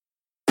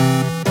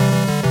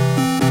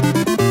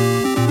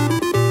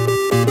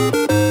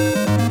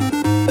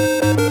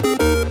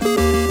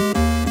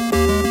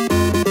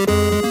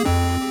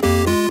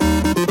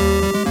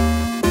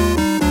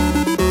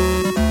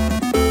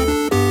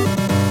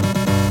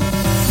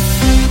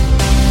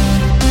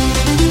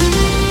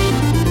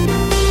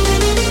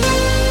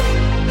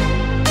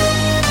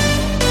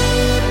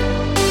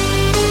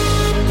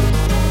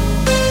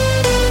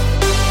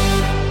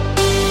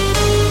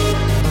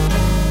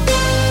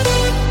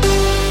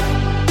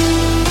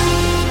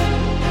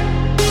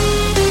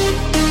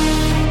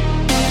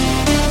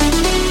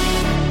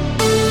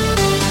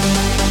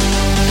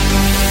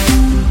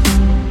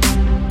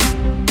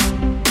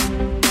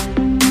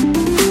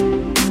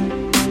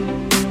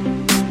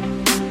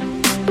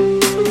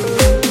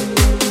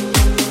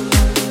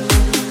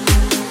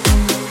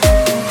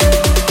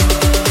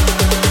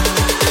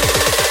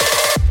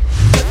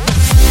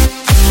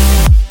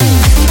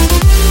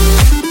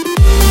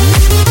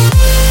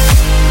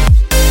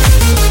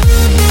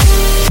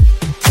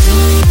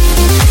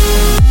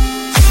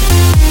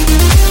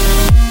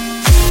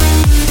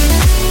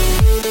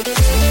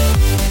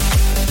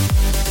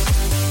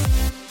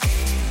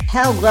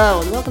Hello,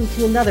 and welcome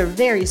to another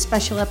very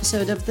special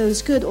episode of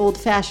Those Good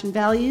Old-Fashioned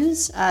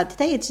Values.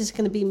 Today it's just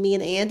going to be me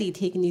and Andy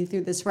taking you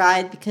through this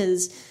ride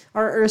because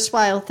our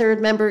erstwhile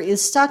third member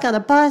is stuck on a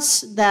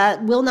bus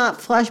that will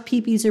not flush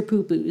peepees or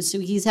poo-poos,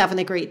 so he's having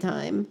a great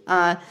time.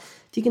 If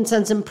you can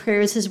send some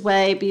prayers his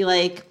way, be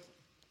like,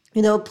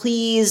 you know,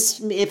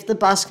 please, if the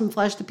bus can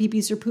flush the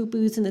peepees or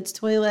poo-poos in its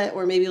toilet,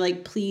 or maybe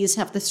like, please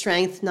have the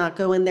strength not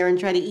go in there and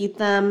try to eat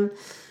them,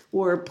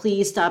 or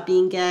please stop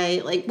being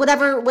gay. Like,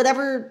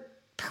 whatever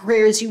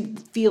prayers you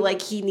feel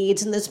like he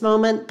needs in this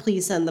moment,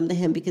 please send them to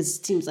him because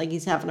it seems like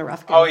he's having a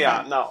rough go. Oh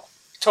yeah, no,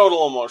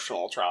 total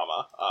emotional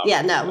trauma.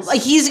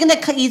 Like he's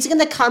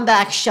gonna come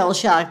back shell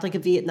shocked like a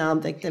Vietnam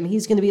victim.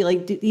 He's gonna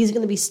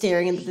be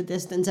staring into the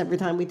distance every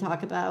time we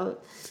talk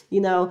about,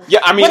 you know.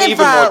 Yeah, I mean,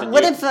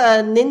 what if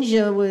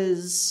Ninja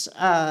was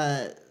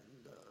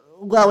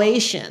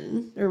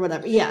Laotian or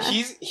whatever? Yeah,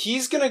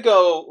 he's gonna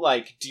go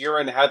like deer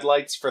in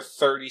headlights for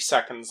 30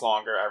 seconds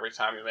longer every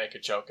time you make a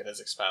joke at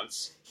his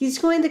expense. He's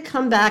going to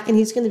come back and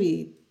he's going to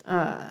be,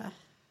 well,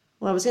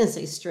 I was going to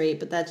say straight,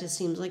 but that just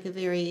seems like a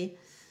very,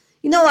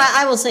 you know,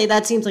 I will say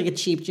that seems like a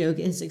cheap joke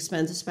at his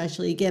expense,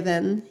 especially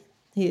given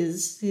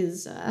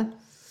his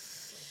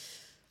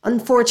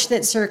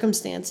unfortunate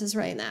circumstances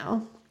right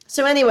now.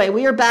 So anyway,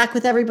 we are back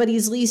with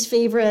everybody's least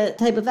favorite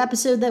type of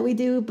episode that we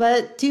do,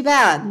 but too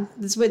bad.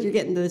 This is what you're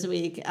getting this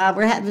week.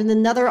 We're having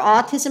another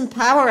Autism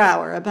Power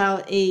Hour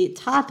about a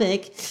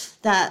topic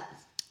that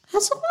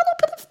has a little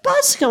bit of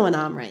buzz going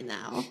on right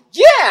now.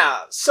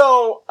 Yeah!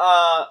 So,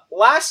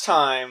 last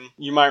time,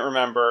 you might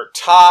remember,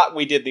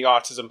 we did the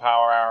Autism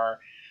Power Hour.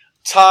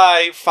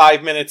 Ty,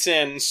 5 minutes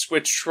in,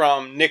 switched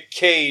from Nick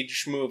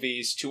Cage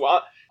movies to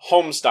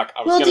Homestuck.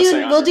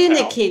 We'll do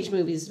Nick Cage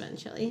movies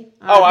eventually.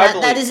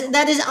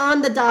 That is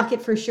on the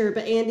docket for sure.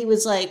 But Andy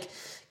was like,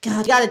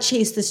 "God, gotta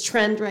chase this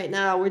trend right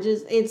now.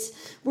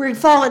 We're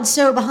falling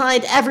so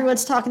behind.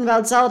 Everyone's talking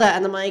about Zelda."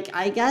 And I'm like,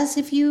 I guess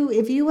if you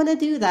want to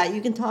do that,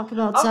 you can talk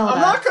about Zelda. I'm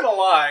not gonna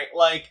lie,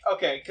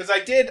 because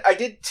I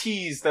did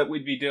tease that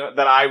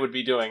I would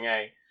be doing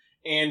a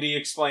Andy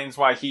explains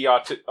why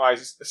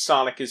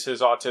Sonic is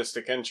his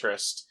autistic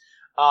interest.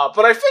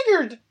 But I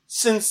figured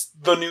since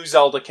the new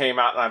Zelda came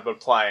out and I've been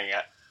playing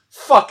it,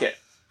 fuck it.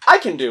 I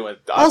can do it.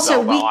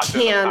 Also,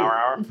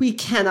 we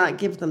cannot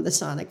give them the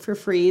Sonic for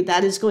free.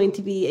 That is going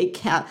to be a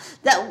cap.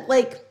 That,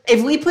 like,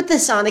 if we put the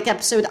Sonic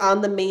episode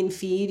on the main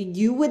feed,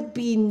 you would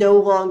be no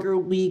longer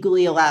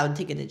legally allowed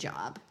to get a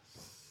job.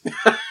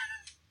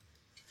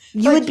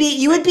 You would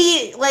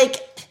be like,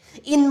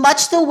 in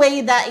much the way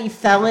that a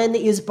felon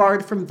is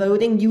barred from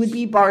voting, you would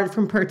be barred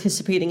from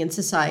participating in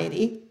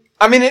society.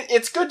 I mean,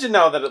 it's good to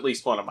know that at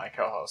least one of my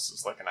co-hosts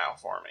is looking out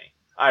for me.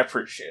 I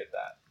appreciate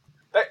that.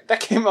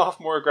 That came off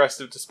more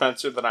aggressive to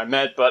Spencer than I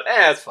meant, but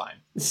it's fine.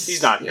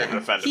 He's not here to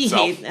defend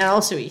himself. And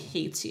also, he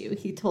hates you.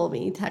 He told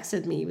me, he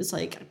texted me, he was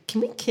like,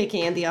 "Can we kick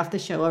Andy off the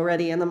show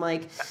already?" And I'm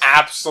like,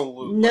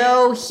 absolutely.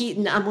 No,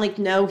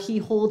 he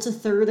holds a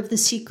third of the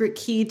secret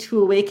key to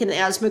awaken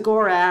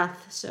Asmogorath,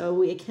 so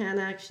we can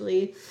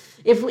actually...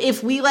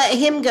 If we let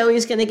him go,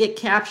 he's going to get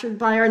captured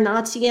by our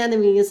Nazi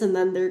enemies, and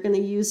then they're going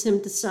to use him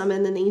to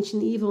summon an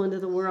ancient evil into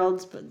the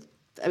world. But,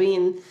 I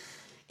mean,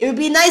 it would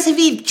be nice if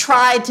he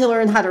tried to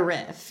learn how to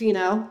riff, you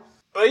know?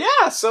 But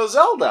yeah, so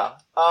Zelda.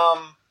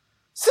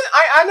 So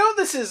I know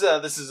this is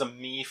a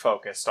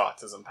me-focused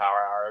Autism Power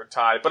Hour,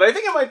 Ty, but I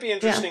think it might be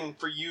interesting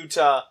for you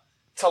to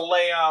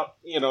lay out,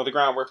 you know, the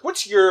groundwork.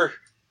 What's your,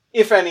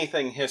 if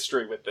anything,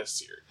 history with this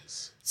series?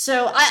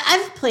 So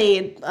I've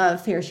played a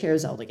fair share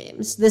of Zelda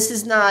games. This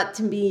is not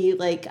to be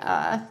like,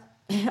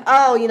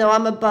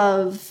 I'm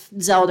above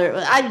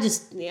Zelda.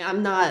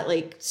 I'm not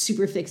like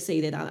super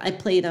fixated on it. I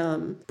played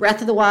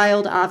Breath of the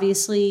Wild,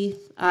 obviously.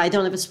 I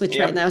don't have a Switch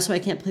right now, so I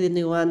can't play the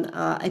new one.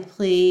 I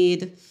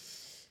played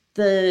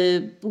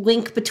the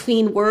Link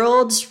Between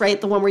Worlds, right?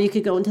 The one where you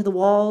could go into the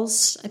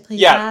walls. I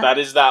played that. That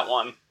is that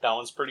one. That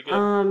one's pretty good.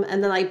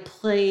 And then I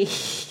played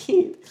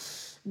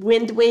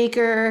Wind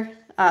Waker,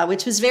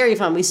 which was very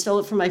fun. We stole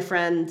it from my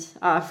friend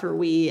for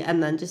Wii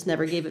and then just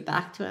never gave it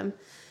back to him.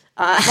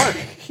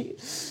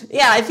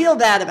 Yeah, I feel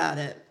bad about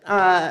it.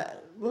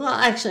 Well,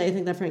 actually, I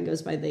think that friend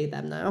goes by they,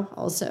 them now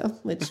also,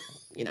 which,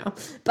 you know.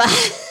 But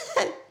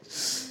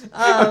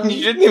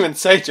you didn't even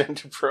say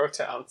gender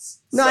pronouns.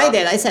 So. No, I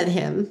did. I said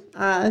him.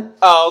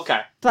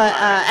 Okay. But,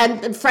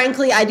 and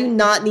frankly, I do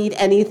not need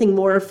anything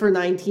more for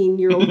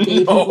 19-year-old gay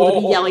people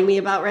to be yelling me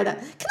about right now.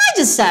 Can I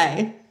just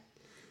say...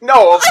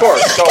 No, of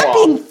course. I feel like I'm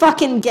being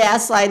fucking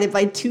gaslighted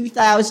by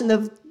 2,000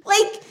 of,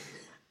 like,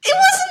 it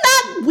wasn't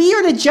that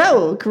weird a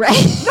joke,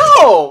 right?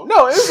 No, it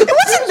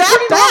wasn't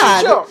that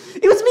bad.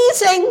 It was me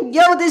saying,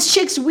 yo, this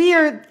chick's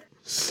weird.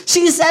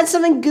 She said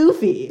something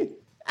goofy.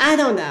 I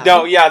don't know.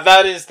 No, yeah,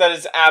 that is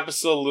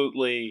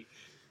absolutely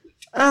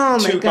oh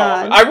my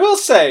God. I will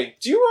say,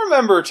 do you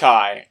remember,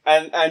 Ty,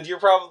 and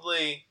you're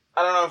probably,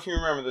 I don't know if you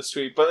remember this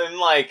tweet, but in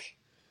like,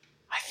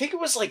 I think it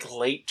was like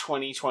late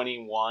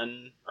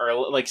 2021 or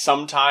like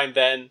sometime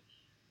then,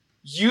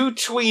 you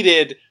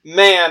tweeted,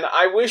 "Man,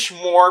 I wish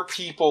more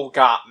people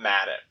got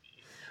mad at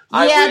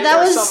me." Yeah, that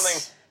was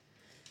something.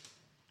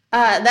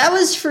 That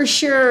was for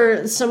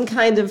sure some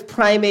kind of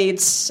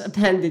primate's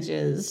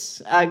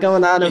appendages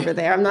going on over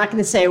there. I'm not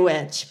going to say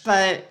which,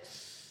 but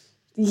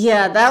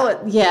yeah, that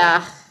was,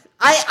 yeah.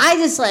 I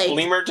just like...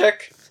 Lemur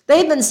dick?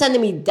 They've been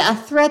sending me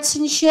death threats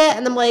and shit,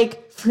 and I'm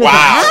like, for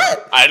wow.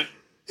 that?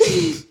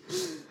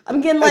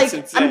 I'm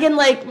getting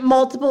like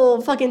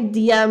multiple fucking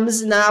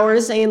DMs an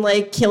hour saying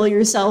like, kill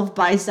yourself,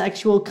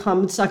 bisexual,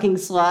 cum-sucking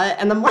slut,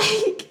 and I'm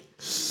like,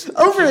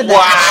 over that.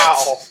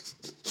 Wow.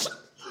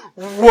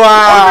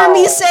 Over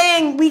me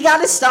saying, we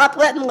gotta stop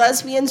letting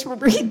lesbians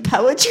read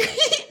poetry.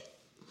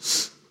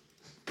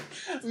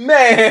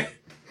 Man.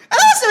 And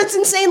also, it's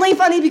insanely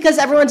funny because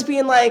everyone's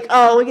being like,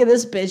 oh, look at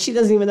this bitch. She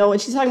doesn't even know what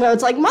she's talking about.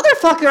 It's like,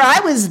 motherfucker, I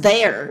was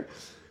there.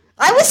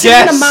 I was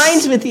in the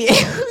mines with you.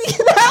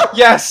 You know?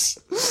 Yes.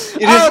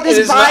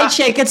 This bi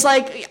chick. It's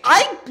like,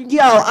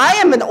 I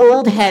am an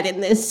old head in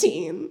this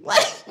scene.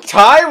 Like,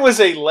 Ty was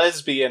a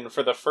lesbian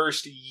for the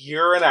first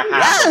year and a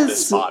half of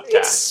this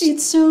podcast.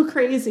 It's so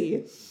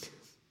crazy.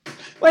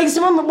 Like,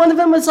 one of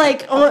them was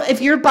like, oh, if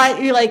you're bi,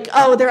 you're like,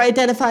 oh, they're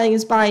identifying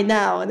as bi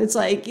now. And it's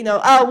like,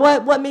 oh,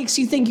 what makes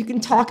you think you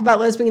can talk about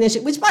lesbian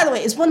issue? Which, by the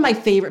way, is one of my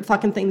favorite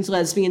fucking things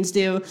lesbians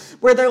do,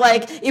 where they're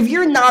like, if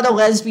you're not a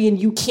lesbian,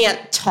 you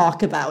can't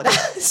talk about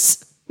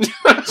us. Which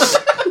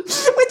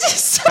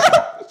is so,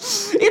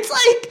 it's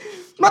like,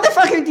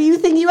 motherfucker, do you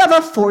think you have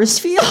a force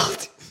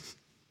field?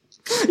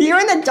 You're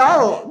an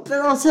adult.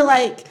 But also,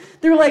 like,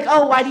 they're like,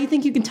 oh, why do you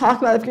think you can talk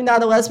about it if you're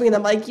not a lesbian?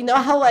 I'm like, you know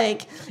how,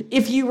 like,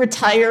 if you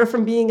retire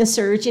from being a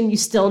surgeon, you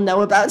still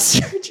know about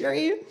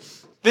surgery?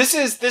 This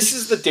is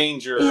the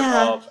danger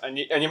of, and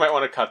you might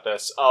want to cut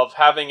this, of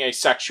having a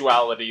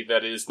sexuality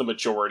that is the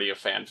majority of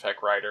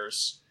fanfic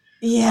writers.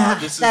 Yeah,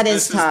 that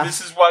is tough.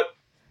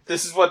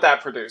 This is what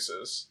that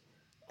produces.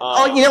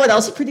 You know what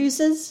else it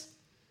produces?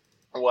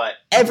 What?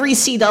 Every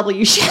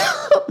CW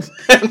show.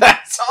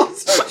 That's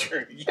also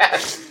true,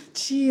 yes.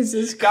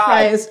 Jesus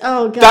Christ.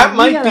 Oh, God. That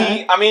might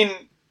be, I mean...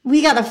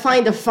 We gotta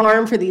find a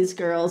farm for these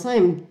girls. I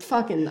am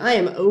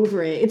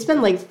over it. It's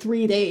been like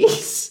 3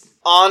 days.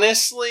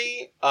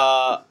 Honestly,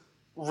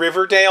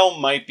 Riverdale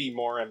might be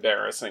more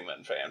embarrassing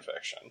than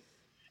fanfiction.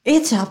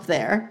 It's up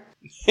there.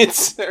 It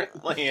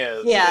certainly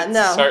is. Yeah,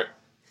 no.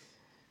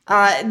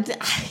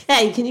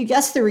 Hey, can you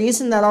guess the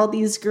reason that all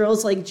these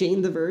girls like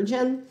Jane the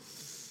Virgin?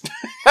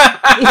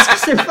 It's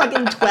because they're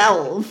fucking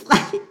 12.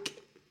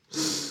 Like,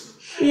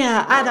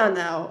 yeah, I don't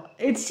know.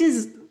 It's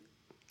just...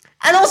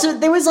 And also,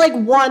 there was, like,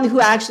 one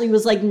who actually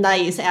was, like,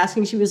 nice,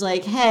 asking, she was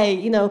like, hey,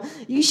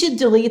 you should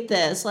delete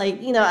this.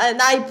 Like, and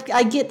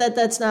I get that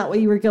that's not what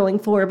you were going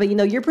for, but,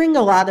 you're bringing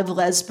a lot of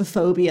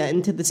lesbophobia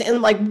into this.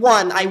 And, like,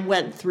 one, I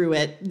went through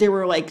it. There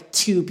were, like,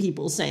 2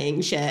 people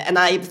saying shit, and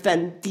I've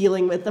been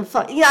dealing with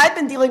I've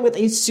been dealing with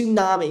a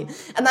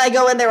tsunami. And I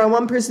go in there, and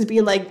one person's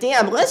being like,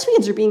 damn,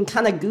 lesbians are being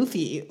kind of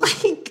goofy.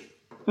 Like,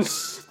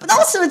 but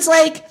also, it's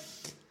like...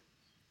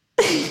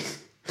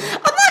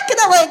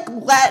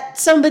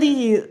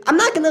 I'm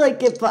not gonna like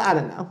get, I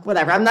don't know,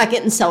 whatever. I'm not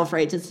getting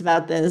self-righteous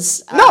about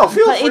this. No,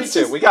 feel free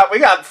to. We got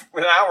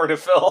an hour to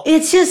fill.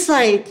 It's just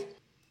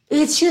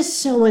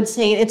so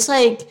insane. It's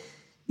like,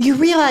 you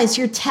realize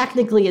you're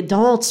technically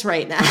adults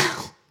right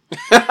now.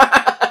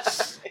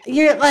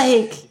 You're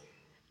like,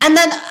 and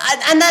then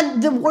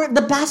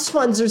the best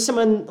ones are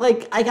someone,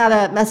 like, I got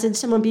a message,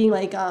 someone being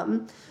like,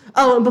 oh,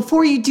 and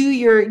before you do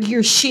your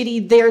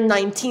shitty they're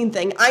 19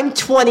 thing, I'm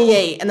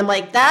 28. And I'm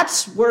like,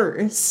 that's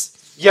worse.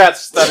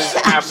 Yes, that is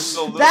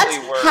absolutely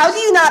worse. How do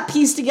you not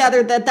piece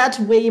together that that's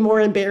way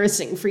more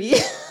embarrassing for you?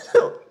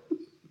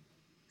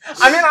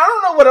 I mean, I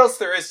don't know what else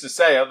there is to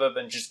say other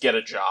than just get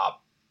a job.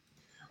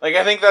 Like,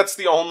 I think that's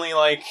the only,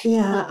 like...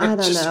 Yeah, I don't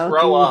know. Just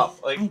grow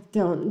up. Like, I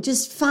don't.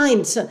 Just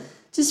find some...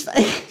 Just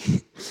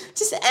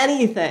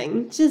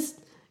anything. Just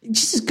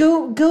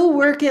go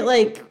work at,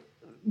 like...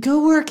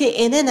 Go work at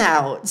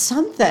In-N-Out.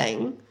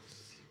 Something.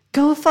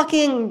 Go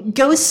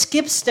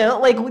skip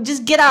stone. Like,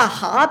 just get a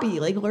hobby.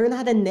 Like, learn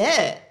how to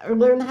knit. Or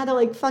learn how to,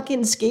 like,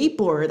 fucking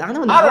skateboard. I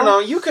don't know.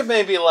 You could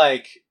maybe,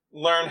 like,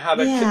 learn how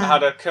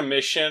to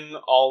commission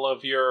all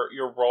of your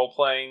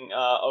role-playing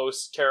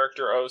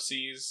character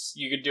OCs.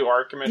 You could do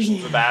art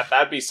commissions of that.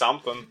 That'd be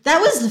something.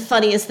 That was the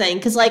funniest thing.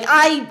 Because, like,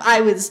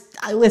 I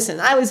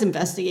was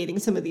investigating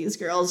some of these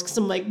girls. Because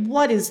I'm like,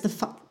 what is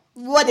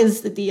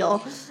the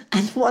deal?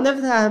 And one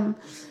of them,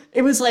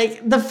 it was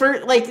like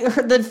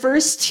the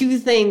first 2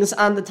 things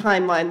on the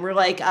timeline were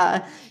like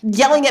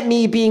yelling at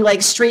me, being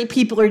like, straight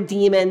people are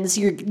demons,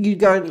 you're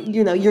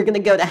gonna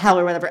go to hell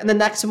or whatever. And the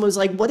next one was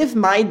like, what if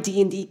my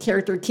D&D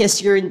character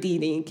kissed your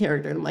D&D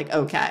character? And I'm like,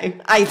 okay,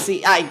 I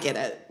see, I get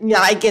it.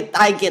 Yeah, I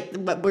get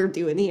what we're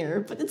doing here.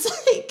 But it's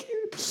like,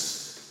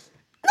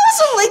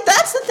 also, like,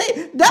 that's the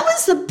thing. That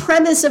was the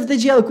premise of the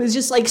joke, was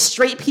just like,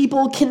 straight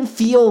people can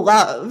feel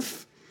love.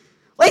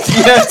 Like,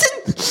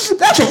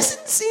 that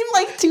doesn't seem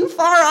like too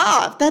far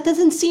off. That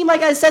doesn't seem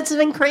like I said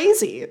something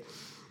crazy.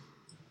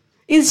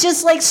 It's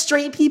just like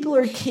straight people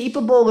are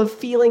capable of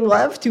feeling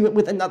love to it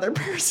with another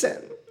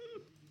person.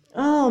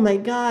 Oh my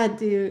God,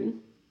 dude.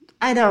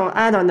 I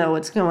don't know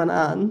what's going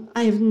on.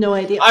 I have no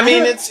idea. I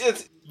mean,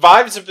 it's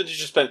Vibes have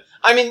just been.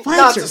 I mean, Vibes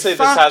not are to say this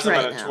fucked hasn't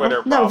right been a now.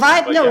 Twitter No,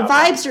 problem.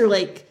 vibes are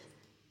like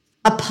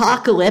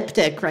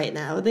apocalyptic right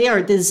now. They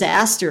are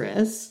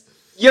disastrous.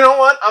 You know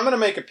what? I'm gonna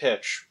make a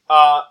pitch.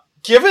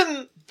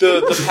 Given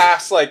the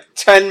past like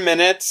 10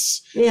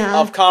 minutes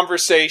of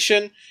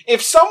conversation,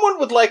 if someone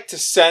would like to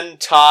send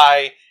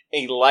Ty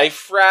a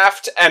life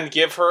raft and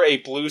give her a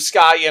Blue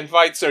Sky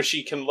invite so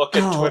she can look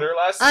at Twitter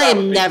less, I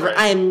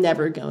am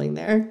never going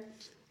there.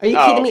 Are you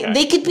kidding me?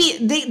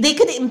 They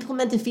could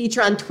implement a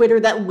feature on Twitter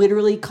that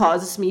literally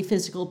causes me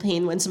physical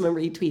pain when someone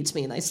retweets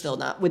me, and I still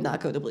would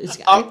not go to Blue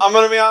Sky. I'm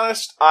gonna be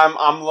honest.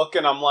 I'm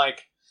looking. I'm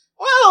like,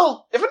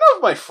 well, if enough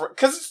of my friends,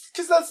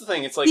 because that's the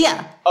thing. It's like,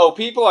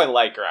 people I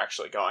like are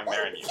actually going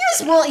there. And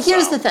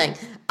here's the thing.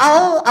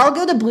 I'll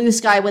go to Blue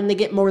Sky when they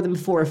get more than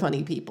 4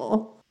 funny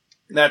people.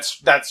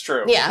 That's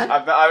true. Yeah,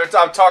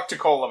 I've talked to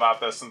Cole about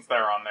this since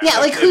they're on there. Yeah,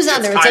 like who's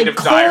on there? It's like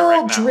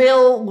Cole,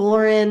 Drill,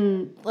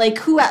 Lauren. Like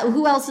who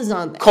else is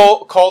on there?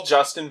 Cole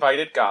just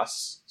invited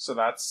Gus, so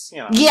that's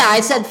Yeah,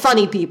 I said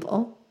funny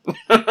people.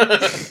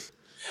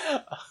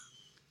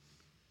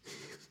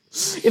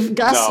 If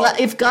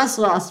Gus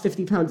lost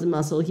 50 pounds of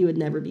muscle, he would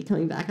never be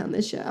coming back on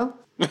this show.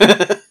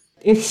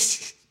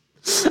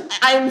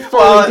 I'm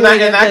fully doing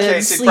in that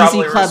case,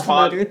 sleazy club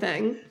promoter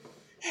thing.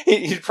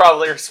 He'd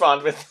probably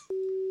respond with,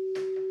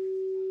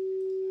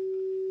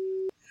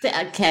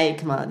 okay,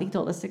 come on. He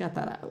told us to cut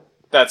that out.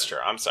 That's true.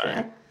 I'm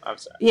sorry.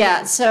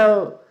 Yeah,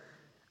 so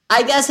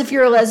I guess if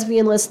you're a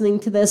lesbian listening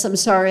to this, I'm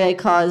sorry I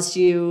caused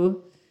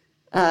you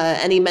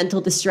any mental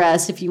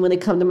distress. If you want to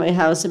come to my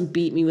house and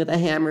beat me with a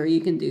hammer,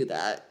 you can do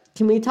that.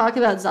 Can we talk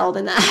about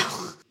Zelda now?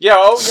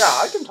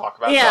 I can talk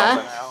about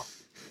Zelda now.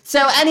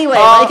 So anyway,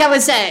 like I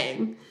was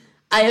saying,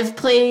 I have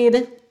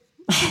played...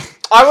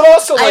 I would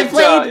also like I've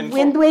played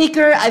Wind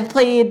Waker, I've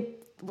played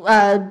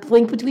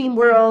Link Between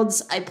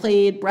Worlds, I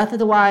played Breath of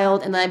the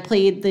Wild, and I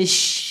played the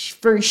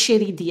first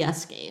shitty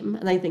DS game,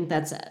 and I think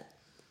that's it.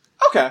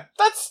 Okay,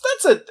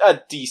 that's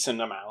a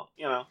decent amount,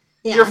 Yeah.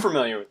 You're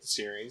familiar with the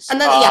series. And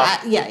then,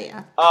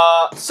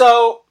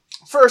 so,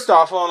 first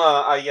off, I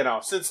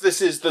wanna, since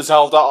this is the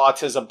Zelda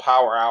Autism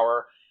Power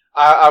Hour,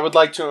 I would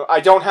like to,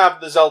 I don't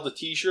have the Zelda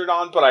t-shirt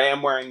on, but I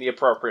am wearing the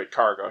appropriate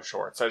cargo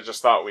shorts. I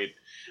just thought we'd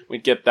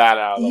get that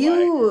out of the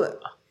way.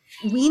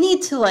 We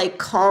need to,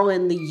 call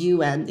in the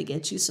UN to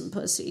get you some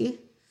pussy.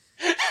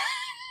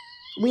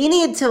 We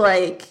need to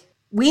have,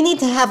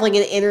 an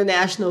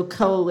international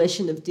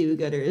coalition of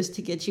do-gooders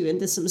to get you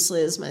into some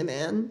sliz, my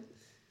man.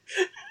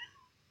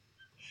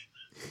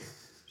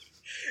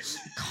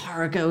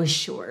 Cargo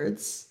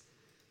shorts.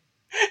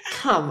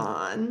 Come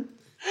on.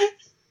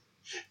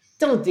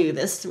 Don't do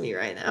this to me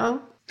right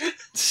now.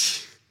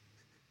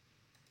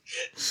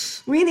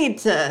 We need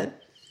to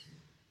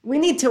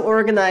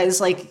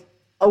organize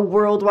a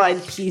worldwide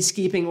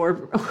peacekeeping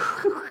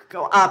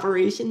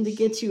operation to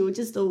get you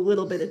just a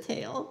little bit of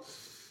tail.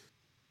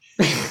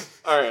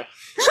 All right.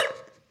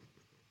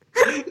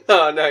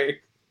 No.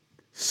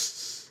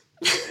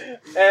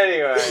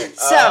 Anyway.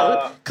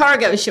 So,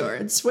 cargo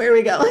shorts. Where are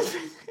we going?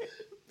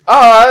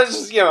 I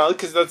was just,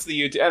 because that's the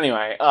YouTube.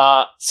 Anyway,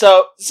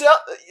 so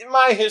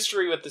my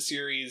history with the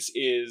series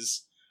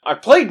is I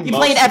played. You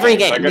played every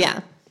game,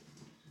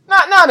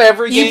 Not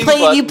every game.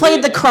 You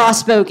played the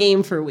crossbow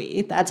game for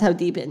Wii. That's how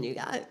deep in you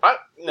got.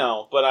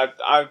 No, but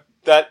I've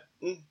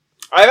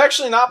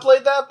actually not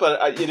played that,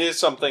 but it is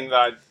something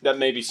that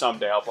maybe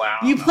someday I'll play.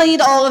 You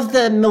played all of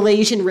the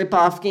Malaysian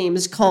ripoff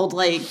games called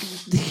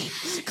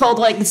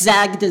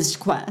Zagda's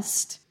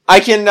Quest. I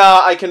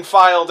can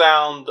file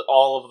down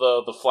all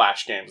of the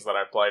Flash games that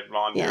I played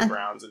on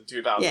Newgrounds in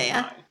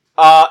 2009.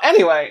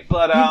 Anyway,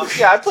 but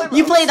I played.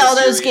 You played all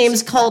those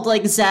games called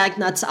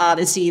Zagnut's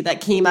Odyssey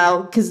that came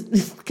out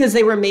because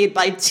they were made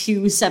by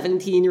two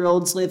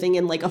 17-year-olds living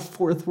in a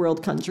fourth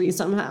world country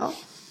somehow.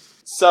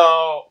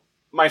 So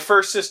my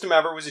first system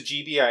ever was a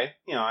GBA.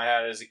 I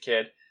had it as a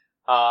kid,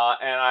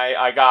 and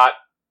I got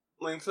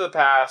Link to the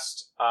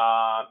Past,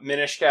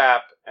 Minish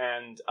Cap,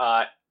 and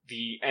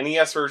the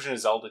NES version of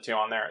Zelda 2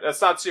 on there. That's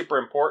not super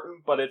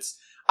important, but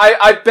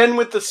I've been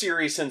with the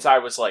series since I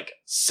was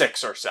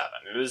 6 or 7.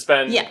 It has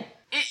been... Yeah.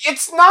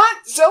 It's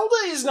not... Zelda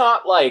is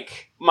not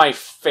my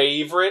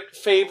favorite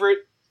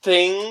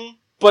thing,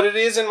 but it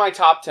is in my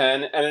top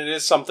 10, and it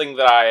is something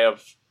that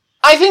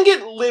I think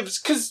it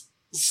lives... Because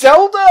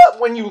Zelda,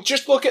 when you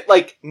just look at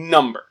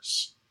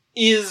numbers,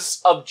 is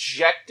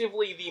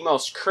objectively the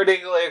most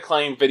critically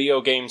acclaimed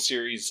video game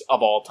series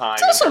of all time.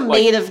 It's also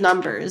made of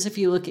numbers if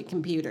you look at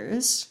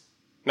computers.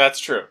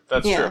 That's true.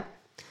 That's true.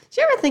 Do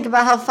you ever think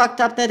about how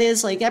fucked up that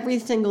is? Every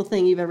single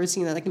thing you've ever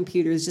seen on a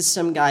computer is just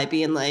some guy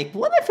being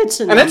what if it's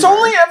a number? And it's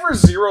only ever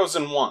zeros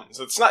and ones.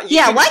 It's not...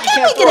 why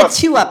can't we get a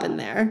 2 up in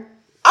there?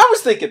 I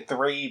was thinking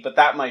 3, but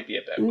that might be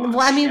a bit much,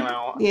 Well, I mean,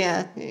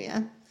 yeah.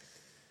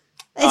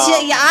 It's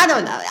I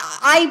don't know.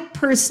 I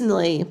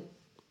personally...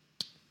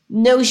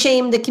 No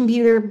shame to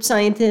computer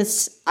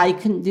scientists. I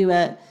couldn't do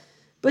it.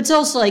 But it's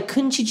also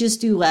couldn't you just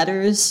do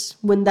letters?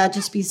 Wouldn't that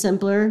just be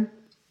simpler?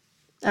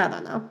 I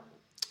don't know.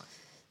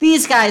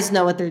 These guys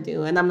know what they're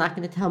doing. I'm not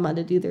going to tell them how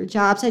to do their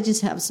jobs. I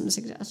just have some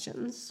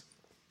suggestions.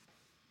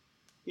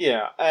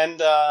 Yeah,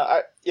 and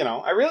I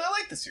really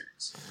like the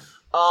series.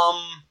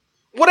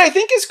 What I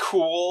think is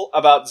cool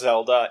about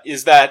Zelda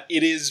is that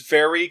it is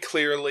very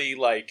clearly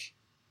like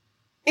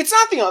it's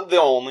not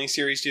the only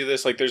series to do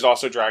this. Like, there's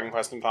also Dragon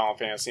Quest and Final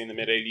Fantasy in the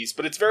mid '80s,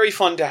 but it's very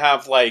fun to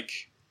have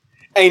like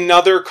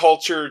another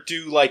culture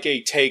do like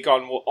a take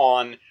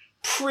on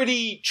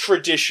pretty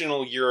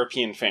traditional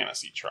European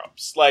fantasy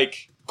tropes.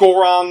 Like,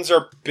 Gorons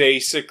are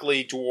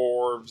basically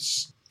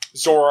dwarves.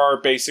 Zora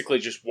are basically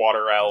just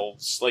water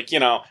elves. Like,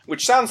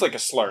 which sounds like a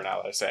slur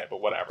now that I say it, but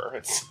whatever.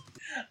 It's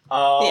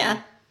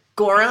yeah.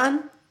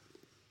 Goron?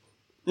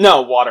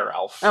 No, water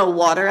elf. Oh,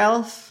 water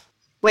elf?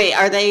 Wait,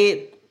 are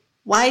they...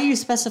 Why are you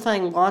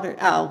specifying water?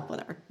 Oh,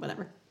 whatever.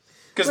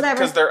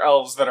 Because they're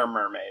elves that are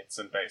mermaids,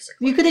 and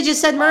basically... You could have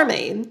just said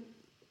mermaid.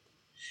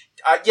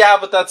 Yeah,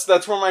 but that's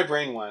where my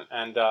brain went,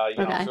 and,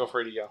 okay. Feel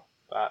free to go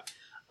with that.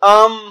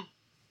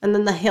 And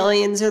then the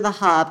Hellions are the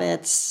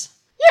hobbits.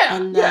 Yeah,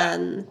 and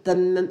then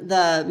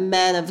the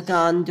men of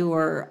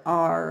Gondor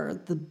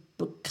are the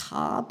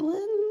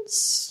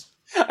bokoblins?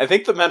 I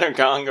think the men of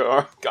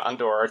Gondor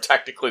are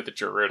technically the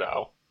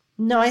Gerudo.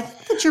 No, I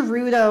think the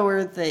Gerudo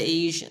are the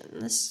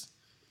Asians.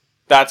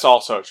 That's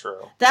also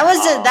true. That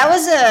was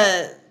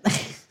a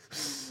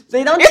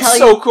they don't it's tell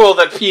so you... cool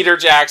that Peter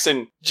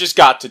Jackson just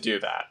got to do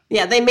that.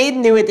 Yeah, they made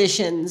new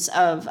editions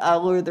of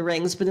Lord of the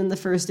Rings, but in the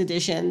first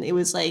edition, it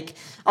was like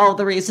all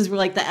the races were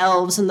like the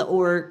elves and the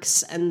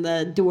orcs and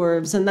the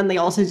dwarves, and then they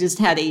also just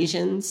had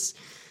Asians.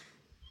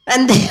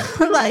 And they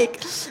were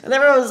like, and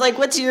everyone was like,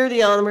 "What's your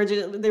deal?" And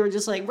they were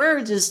just like,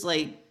 "We're just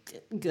like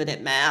good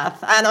at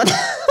math." I don't know.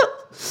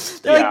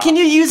 They're like, "Can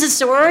you use a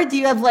sword? Do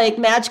you have like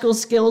magical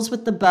skills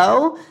with the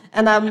bow?"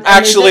 And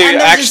actually,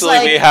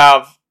 we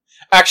have.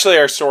 Actually,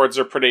 our swords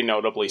are pretty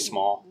notably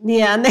small.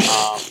 Yeah, and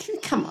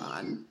come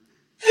on.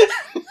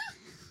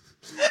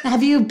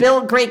 Have you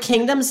built great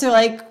kingdoms? They're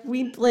like,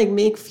 we like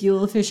make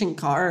fuel efficient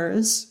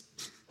cars.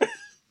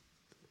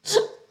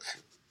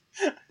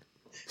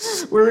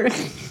 We're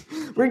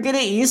good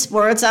at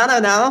esports. I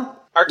don't know.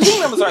 Our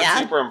kingdoms aren't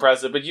super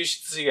impressive, but you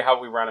should see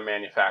how we run a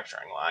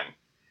manufacturing line.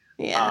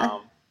 Yeah.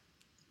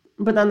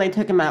 But then they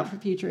took him out for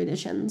future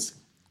editions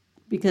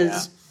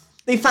because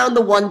they found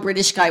the one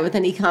British guy with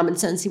any common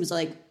sense. He was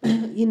like,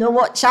 "You know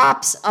what,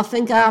 chaps? I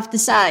think I have to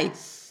say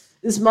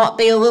this might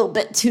be a little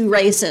bit too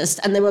racist."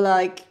 And they were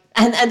like,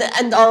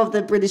 and all of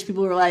the British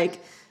people were like,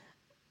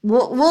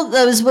 "What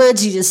those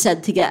words you just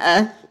said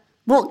together?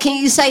 What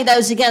can you say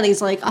those again?"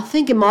 He's like, "I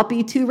think it might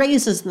be too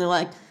racist." And they're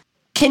like,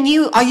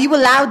 are you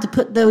allowed to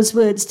put those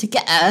words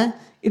together?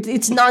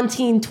 It's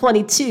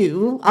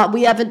 1922.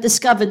 We haven't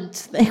discovered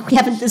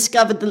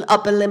the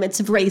upper limits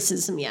of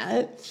racism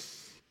yet.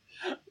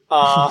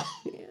 I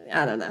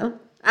don't know.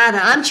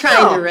 I'm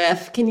trying to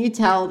riff. Can you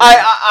tell?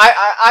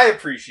 I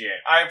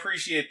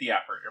appreciate the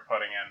effort you're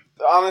putting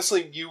in.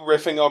 Honestly, you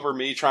riffing over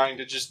me trying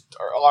to just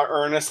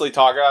earnestly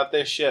talk about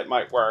this shit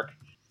might work.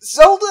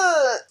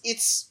 Zelda,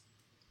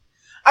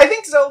 I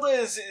think Zelda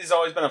has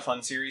always been a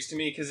fun series to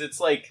me because it's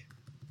like,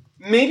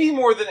 maybe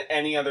more than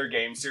any other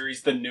game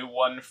series, the new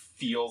one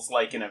feels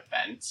like an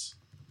event.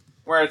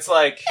 Where it's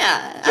like,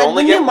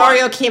 when new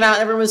Mario came out,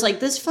 everyone was like,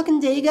 "This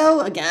fucking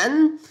Dago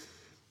again?"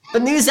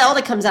 But new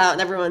Zelda comes out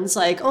and everyone's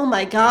like, "Oh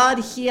my god,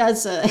 he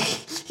has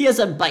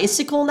a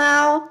bicycle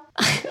now."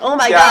 Oh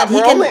my god,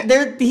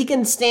 he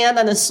can stand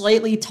on a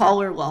slightly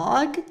taller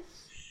log.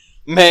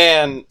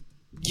 Man,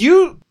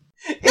 it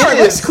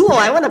looks cool.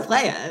 I want to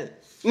play it.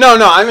 No,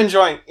 I'm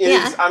enjoying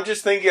it. I'm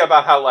just thinking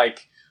about how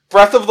like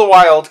Breath of the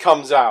Wild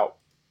comes out.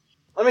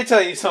 Let me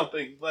tell you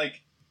something.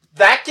 Like,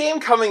 that game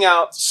coming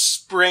out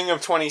spring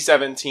of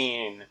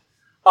 2017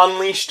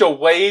 unleashed a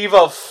wave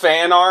of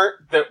fan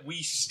art that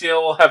we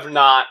still have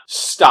not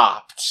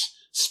stopped.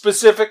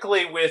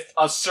 Specifically with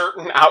a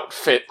certain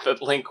outfit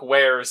that Link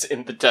wears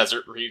in the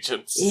desert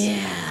regions.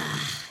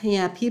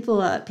 Yeah. People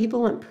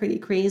went pretty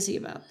crazy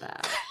about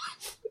that.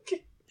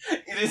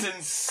 It is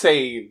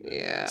insane.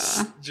 Yeah.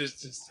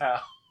 Just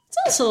how. It's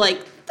also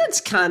like,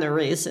 that's kind of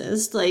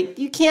racist. Like,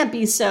 you can't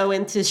be so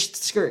into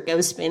skirt go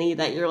spinny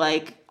that you're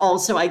like,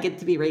 also I get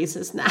to be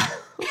racist now.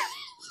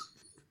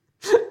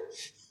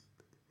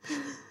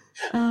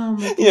 Oh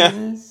my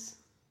goodness.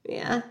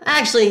 Yeah.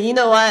 Actually, you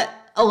know what?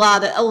 A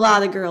lot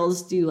of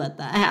girls do let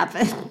that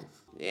happen.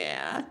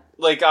 Yeah.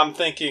 Like, I'm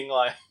thinking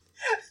like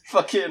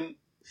fucking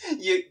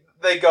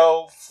they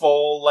go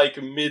full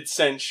like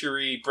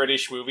mid-century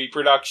British movie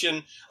production.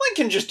 Link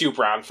can just do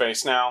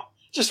brownface now.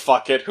 Just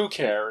fuck it. Who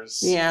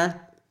cares? Yeah.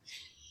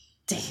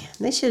 Damn.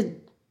 They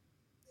should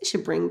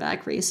bring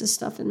back racist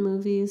stuff in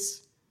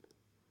movies.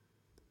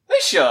 They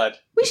should.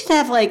 We should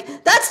have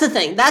that's the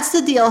thing. That's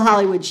the deal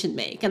Hollywood should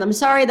make. And I'm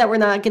sorry that we're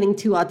not getting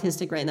too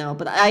autistic right now,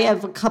 but I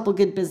have a couple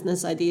good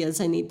business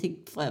ideas I need to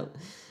float.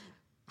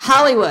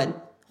 Hollywood.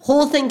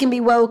 Whole thing can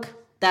be woke.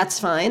 That's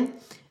fine.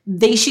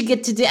 They should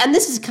get to do, and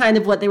this is kind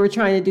of what they were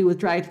trying to do with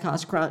Dragged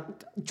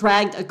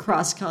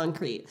Across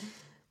Concrete.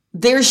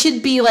 There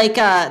should be like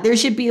a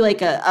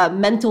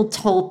mental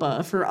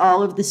tulpa for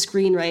all of the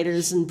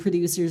screenwriters and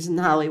producers in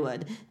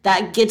Hollywood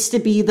that gets to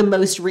be the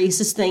most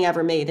racist thing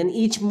ever made. And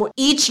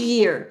each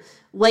year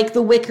like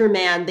The Wicker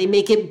Man, they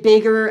make it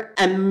bigger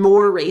and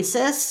more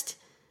racist.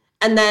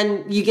 And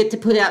then you get to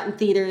put it out in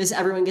theaters,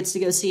 everyone gets to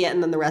go see it,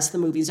 and then the rest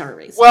of the movies aren't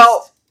racist.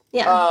 Well,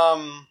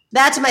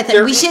 that's my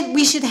thing.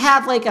 We should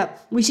have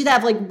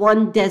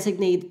one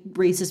designated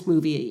racist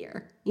movie a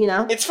year. You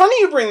know? It's funny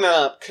you bring that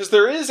up, because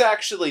there is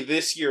actually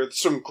this year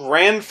some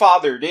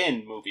grandfathered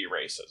in movie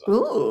racism.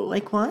 Ooh,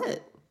 like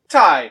what?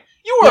 Ty,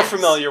 you are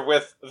familiar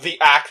with the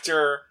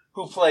actor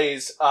who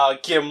plays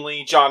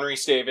Gimli, John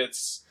Rhys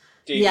Davies.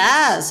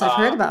 Yes, I've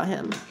heard about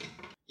him.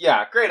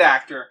 Yeah, great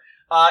actor.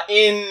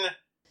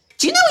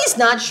 Do you know he's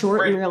not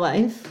short in real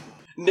life?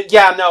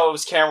 Yeah, no, it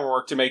was camera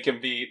work to make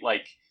him be,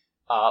 like,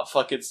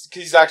 because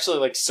he's actually,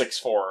 like,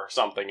 6'4" or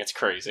something. It's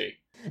crazy.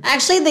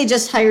 Actually, they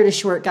just hired a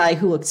short guy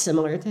who looked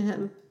similar to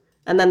him.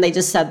 And then they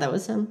just said that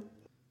was him.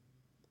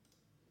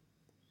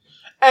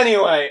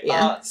 Anyway,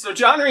 so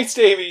John Rhys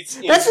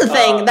Davies... That's the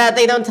thing that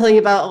they don't tell you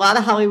about. A lot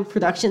of Hollywood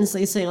productions,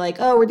 they say, like,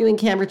 oh, we're doing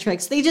camera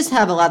tricks. They just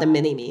have a lot of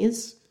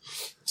mini-me's.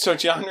 So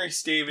John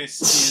Rhys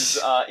Davies is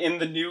in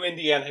the new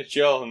Indiana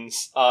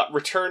Jones,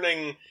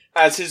 returning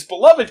as his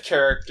beloved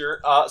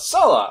character,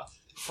 Sulla,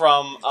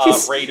 from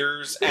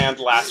Raiders and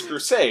Last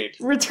Crusade.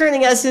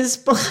 Returning as his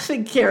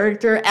beloved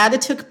character,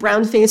 Ataturk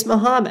Brownface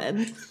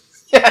Muhammad.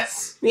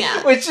 Yes.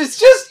 Yeah. Which is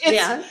just,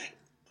 I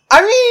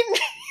mean,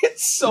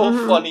 it's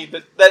so funny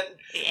that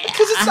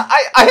because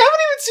I haven't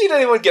even seen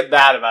anyone get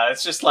mad about it.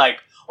 It's just like,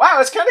 wow,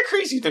 it's kind of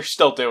crazy they're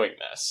still doing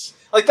this.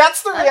 Like,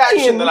 that's the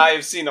reaction that I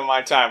have seen on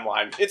my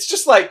timeline. It's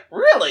just like,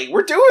 really?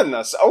 We're doing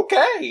this?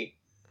 Okay.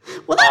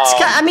 Well, that's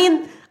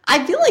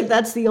I feel like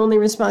that's the only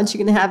response you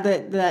can have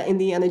that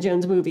Indiana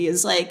Jones movie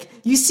is like,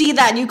 you see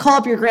that, and you call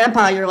up your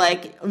grandpa, you're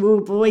like,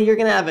 oh boy, you're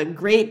going to have a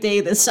great day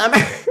this summer.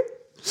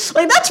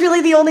 Like, that's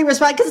really the only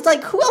response, because it's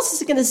like, who else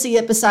is going to see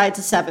it besides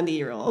a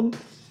 70-year-old?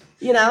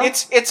 You know?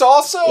 It's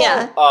also,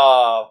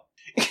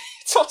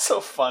 it's also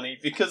funny,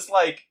 because,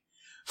 like,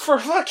 for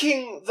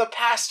fucking the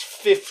past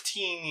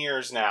 15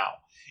 years now,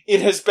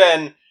 it has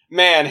been,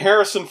 man,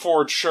 Harrison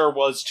Ford sure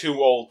was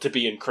too old to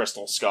be in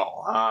Crystal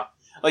Skull, huh?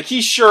 Like,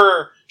 he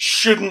sure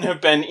shouldn't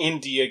have been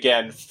Indy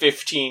again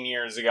 15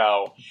 years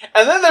ago.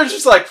 And then they're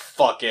just like,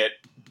 fuck it.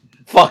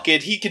 Fuck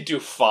it, he could do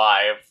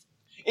 5.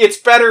 It's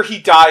better he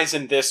dies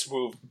in this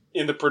movie,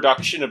 in the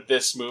production of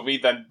this movie,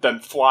 than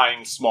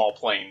flying small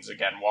planes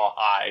again while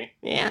high.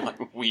 Yeah.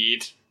 Like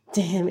weed.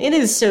 Damn, it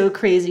is so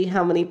crazy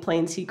how many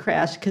planes he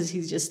crashed because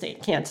he just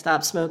can't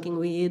stop smoking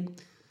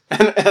weed.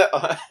 And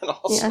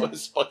also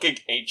is fucking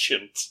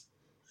ancient.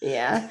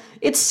 Yeah.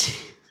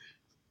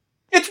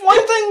 It's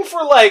one thing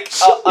for, like,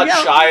 a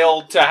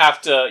child to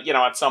have to,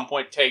 at some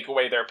point take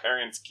away their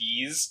parents'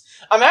 keys.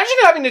 Imagine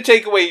having to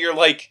take away your,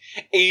 like,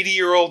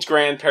 80-year-old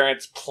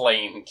grandparents'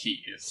 plane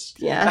keys.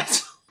 Yeah.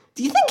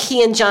 Do you think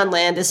he and John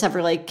Landis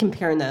ever, like,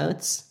 compare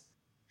notes?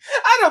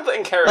 I don't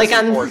think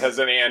Harrison Ford has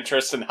any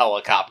interest in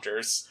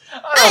helicopters.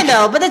 I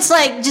know, but it's,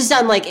 like, just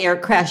on, like,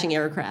 crashing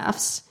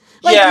aircrafts.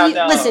 Like,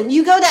 listen,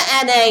 you go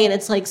to NA and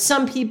it's like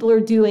some people are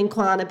doing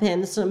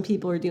Klonopin, some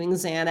people are doing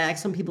Xanax,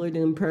 some people are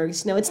doing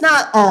perks. No, it's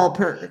not all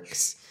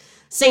perks.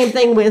 Same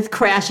thing with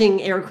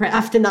Crashing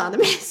Aircraft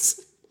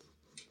Anonymous.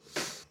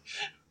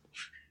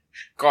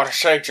 Gotta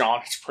say,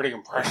 John, it's pretty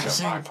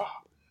impressive.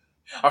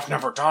 I've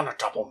never done a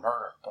double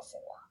murder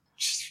before.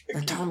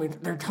 They're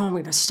telling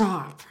me to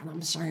stop, and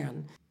I'm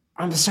saying,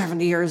 I'm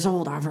 70 years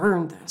old, I've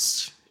earned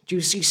this. Did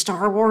you see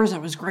Star Wars? I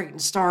was great in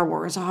Star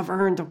Wars. I've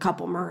earned a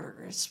couple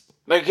murders.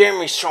 They gave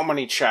me so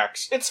many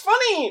checks. It's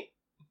funny,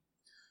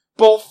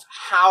 both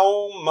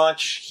how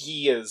much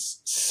he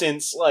is,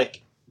 since,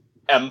 like,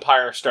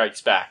 Empire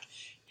Strikes Back,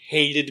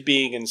 hated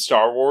being in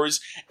Star Wars,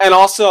 and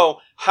also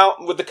how,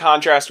 with the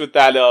contrast with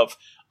that of,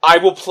 I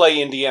will play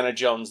Indiana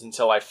Jones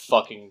until I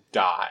fucking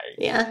die.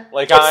 Yeah.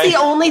 Like, that's the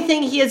only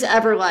thing he has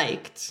ever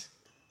liked.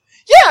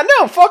 Yeah,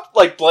 no, fuck,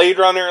 like, Blade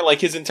Runner,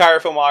 like, his entire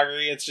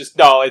filmography, it's just,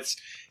 no, it's,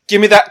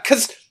 give me that,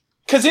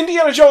 Because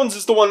Indiana Jones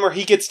is the one where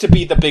he gets to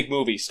be the big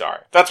movie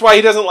star. That's why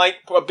he doesn't like,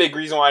 a big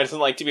reason why he doesn't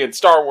like to be in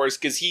Star Wars,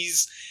 because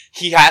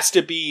he has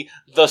to be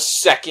the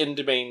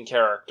second main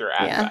character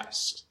at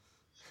best.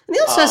 And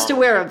he also has to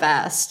wear a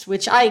vest,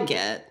 which I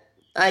get.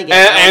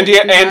 And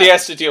he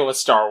has to deal with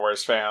Star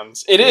Wars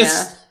fans. It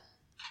is...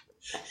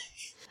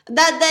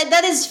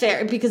 That is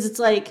fair, because it's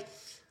like,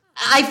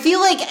 I feel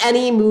like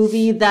any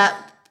movie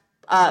that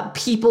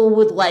people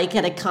would like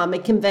at a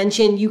comic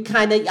convention, you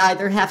kind of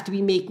either have to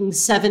be making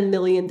 $7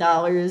 million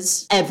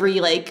every,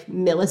 like,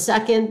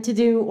 millisecond to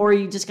do, or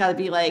you just gotta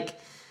be like,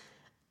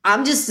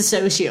 I'm just a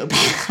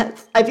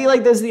sociopath. I feel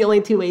like those are the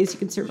only two ways you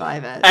can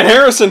survive it. And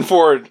Harrison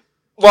Ford,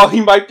 while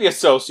he might be a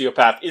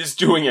sociopath, is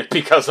doing it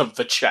because of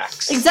the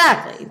checks.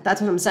 Exactly.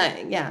 That's what I'm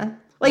saying, yeah.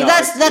 Like,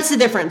 that's the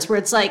difference, where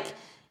it's like,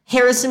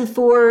 Harrison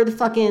Ford,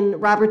 fucking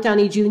Robert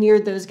Downey Jr.,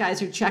 those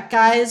guys are check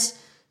guys.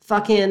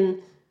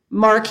 Fucking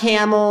Mark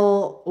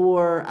Hamill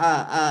or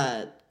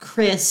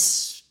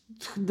Chris,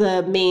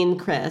 the main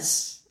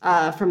Chris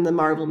from the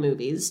Marvel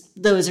movies.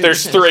 Those are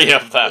There's 3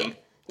 of them.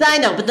 Yeah. I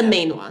know, but the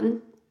main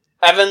one.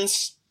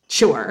 Evans?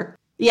 Sure.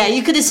 Yeah,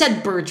 you could have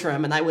said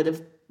Bertram and I would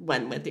have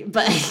went with you,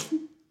 but...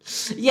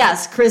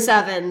 Yes, Chris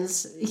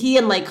Evans. He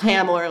and like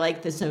Hamill are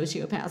like the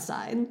sociopath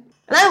side. And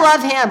I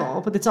love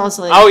Hamill, but it's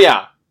also like, oh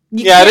yeah.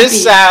 Yeah, it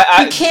is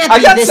sad. You can't be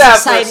this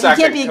excited. You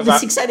can't be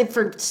this excited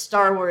for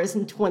Star Wars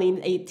in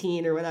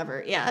 2018 or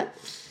whatever. Yeah.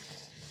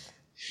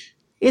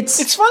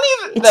 It's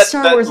funny that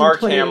Star Wars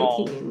Mark in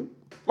Hamill 2018.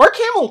 Mark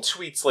Hamill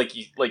tweets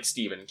like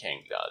Stephen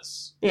King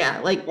does. Yeah,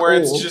 like where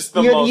old. It's just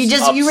the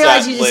most you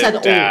realize you just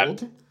said dad.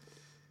 Old.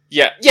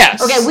 Yeah.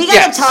 Yes. Okay, we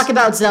gotta talk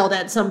about Zelda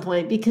at some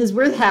point because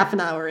we're half an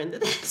hour into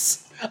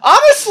this.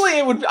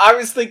 Honestly, I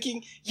was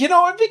thinking,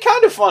 it'd be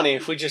kind of funny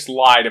if we just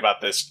lied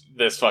about this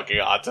fucking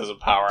autism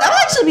power. That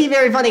would actually be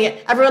very funny.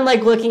 Everyone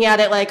like looking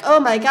at it like, oh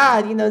my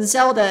god,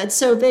 Zelda, it's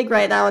so big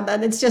right now, and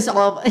then it's just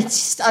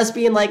us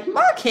being like,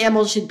 Mark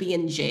Hamill should be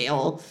in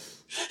jail.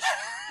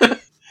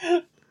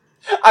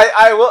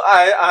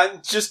 I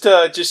just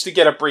to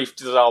get a brief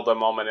Zelda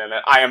moment in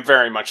it. I am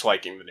very much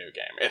liking the new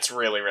game. It's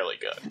really, really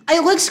good.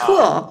 It looks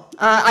cool.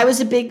 I was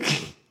a big.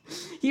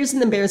 Here's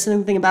an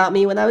embarrassing thing about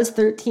me. When I was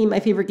 13,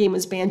 my favorite game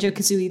was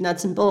Banjo-Kazooie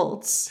Nuts and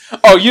Bolts.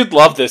 Oh, you'd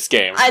love this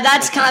game.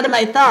 That's kind of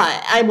my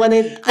thought. I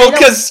wanted. Well,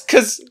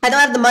 because I don't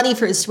have the money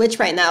for a Switch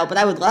right now, but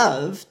I would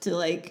love to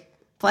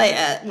play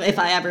it if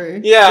I ever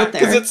yeah, get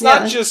there. Because it's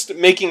not just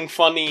making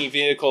funny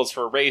vehicles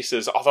for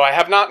races, although I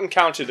have not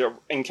encountered a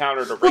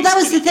race. Well, that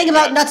was the thing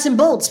about Nuts and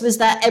Bolts, was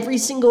that every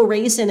single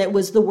race in it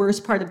was the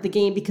worst part of the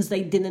game because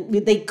they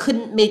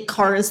couldn't make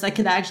cars that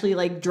could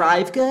actually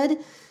drive good.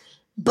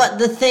 But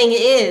the thing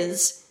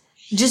is,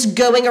 just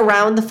going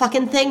around the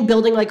fucking thing,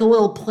 building a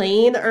little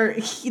plane, or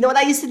what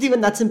I used to do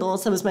in Nuts and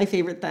Bolts, that was my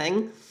favorite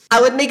thing.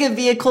 I would make a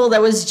vehicle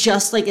that was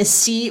just a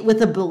seat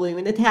with a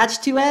balloon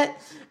attached to it,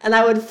 and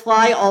I would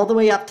fly all the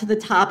way up to the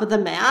top of the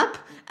map,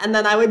 and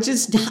then I would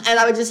just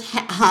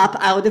hop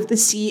out of the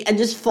seat and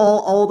just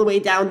fall all the way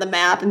down the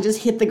map and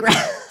just hit the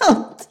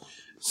ground.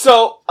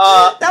 So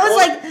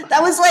that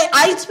was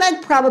I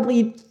spent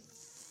probably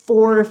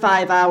 4 or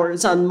 5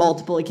 hours on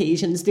multiple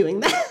occasions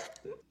doing that.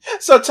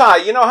 So Ty,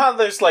 you know how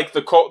there's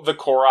the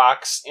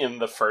Koroks in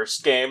the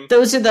first game?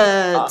 Those are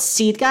the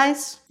seed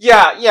guys?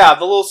 Yeah,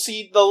 the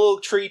little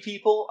tree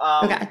people.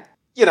 Okay.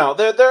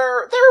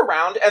 They're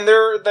around, and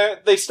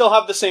they still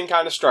have the same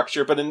kind of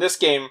structure, but in this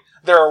game,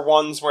 there are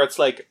ones where it's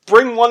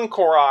bring one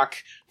Korok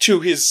to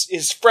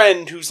his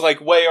friend who's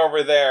way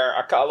over there,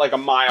 a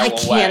mile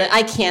away.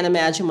 I can't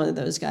imagine one of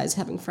those guys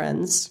having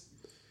friends.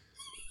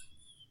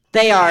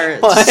 They are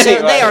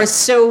they are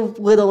so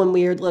little and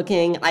weird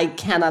looking. I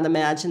cannot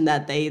imagine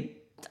that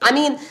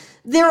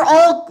they're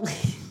all.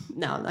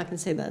 No, I'm not going to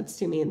say that. It's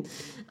too mean.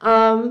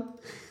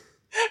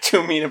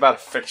 Too mean about a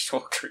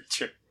fictional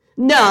creature.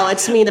 No,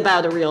 it's mean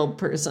about a real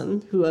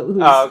person whose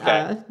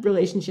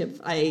relationship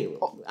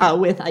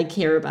I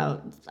care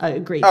about a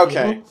great deal.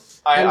 Okay,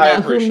 I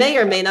appreciate who may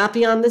or may not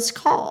be on this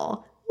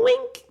call.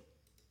 Wink.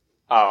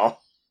 Oh,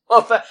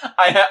 well,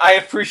 I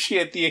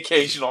appreciate the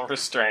occasional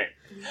restraint.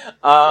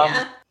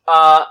 Yeah.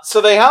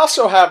 So they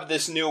also have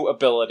this new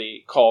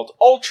ability called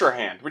Ultra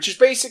Hand, which is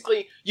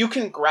basically you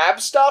can grab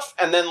stuff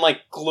and then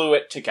glue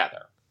it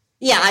together.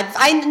 Yeah,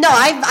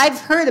 I've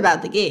heard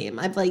about the game.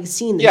 I've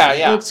seen the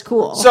game. It looks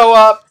cool.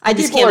 So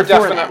people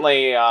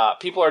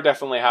are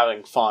definitely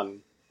having fun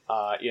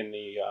in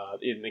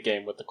the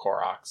game with the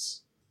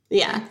Koroks.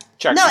 Yeah.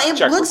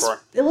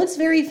 It looks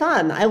very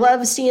fun. I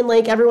love seeing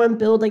everyone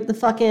build the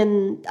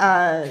fucking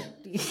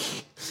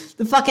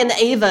the fucking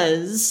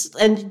Avas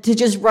and to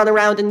just run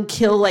around and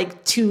kill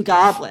 2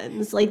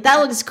 goblins. That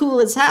looks cool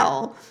as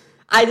hell.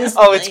 It's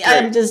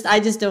great. I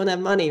just don't have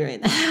money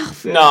right now.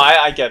 No,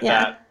 I get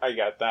that. I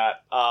get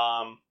that.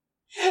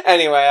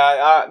 Anyway,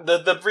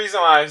 the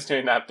reason why I was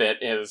doing that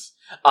bit is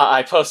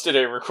I posted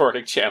a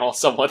recording channel.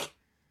 Someone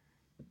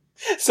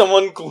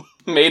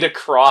made a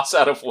cross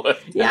out of wood.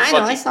 Yeah, I know.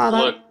 I saw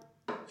that.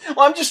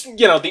 Well, I'm just,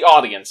 the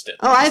audience did.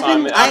 Oh,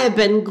 I have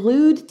been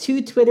glued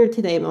to Twitter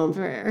today, mon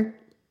frere.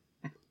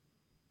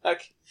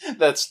 Okay,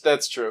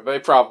 that's true.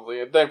 They've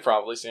probably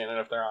seen it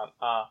if they're on.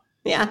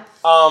 Yeah.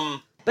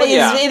 But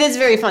it is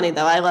very funny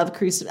though. I love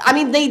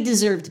they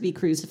deserve to be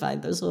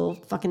crucified. Those little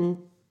fucking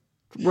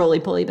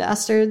roly-poly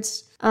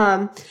bastards. So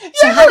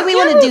how do we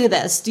want to do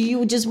this? Do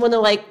you just want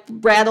to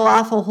rattle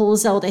off a whole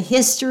Zelda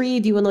history?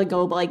 Do you want to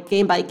go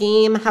game by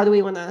game? How do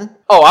we want to?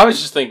 Oh, I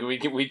was just thinking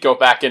we'd go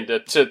back into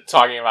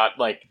talking about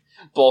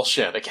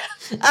bullshit again.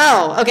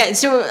 Oh, okay.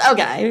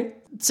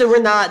 So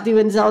we're not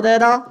doing Zelda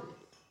at all?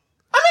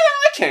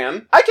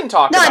 I can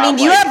talk about... No,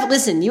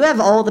 you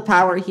have all the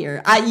power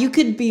here. You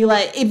could be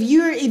if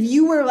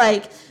you were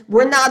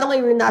we're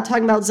not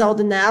talking about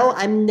Zelda now,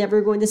 I'm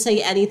never going to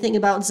say anything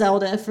about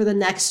Zelda for the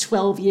next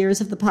 12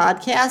 years of the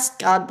podcast.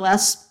 God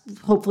bless.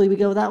 Hopefully we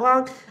go that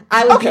long.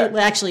 I would be,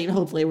 actually,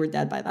 hopefully we're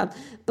dead by then.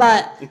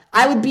 But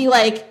I would be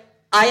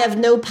I have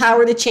no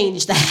power to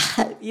change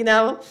that,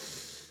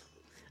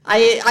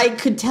 I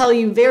could tell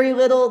you very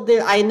little.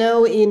 I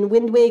know in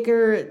Wind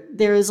Waker,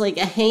 there's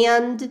a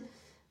hand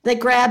that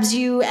grabs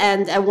you,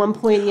 and at one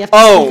point you have to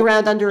sneak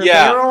around under a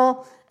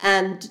barrel,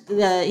 and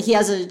he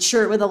has a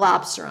shirt with a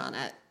lobster on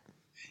it.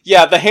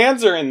 Yeah, the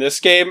hands are in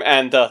this game,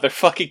 and they're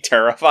fucking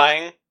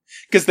terrifying.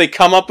 because they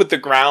come up with the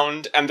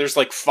ground and there's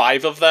like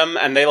 5 of them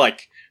and they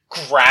like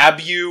grab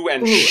you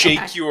and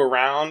shake you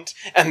around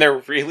and they're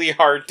really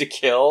hard to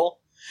kill.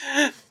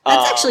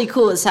 That's actually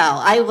cool as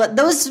hell.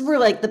 Those were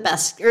like the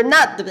best, or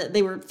not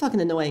they were fucking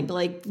annoying, but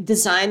like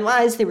design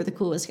wise, they were the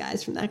coolest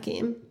guys from that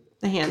game.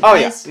 The hand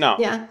guys.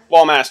 Yeah.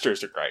 Wall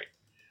Masters are great.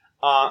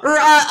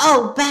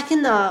 Back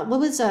in what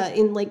was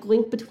in like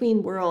Link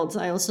Between Worlds,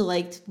 I also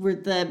liked where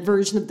the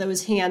version of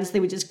those hands, they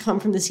would just come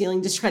from the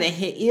ceiling, just try to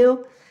hit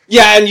you.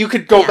 Yeah, and you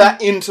could go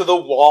back into the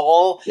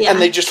wall, and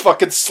they just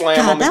fucking slam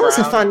on the ground. That was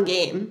a fun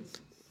game.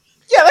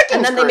 Yeah, that game's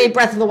And then great. they made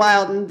Breath of the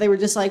Wild, and they were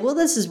just like, well,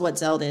 this is what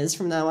Zelda is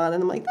from now on.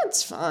 And I'm like,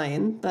 that's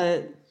fine,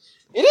 but...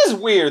 It is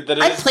weird that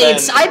I played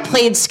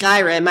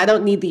Skyrim. I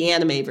don't need the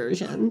anime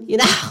version, you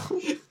know?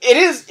 It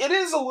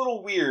is a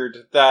little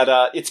weird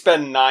that it's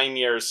been 9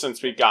 years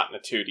since we've gotten a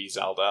 2D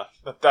Zelda.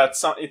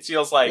 It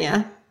feels like,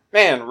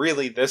 man,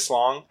 really this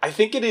long? I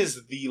think it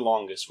is the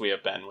longest we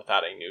have been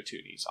without a new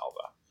 2D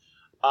Zelda.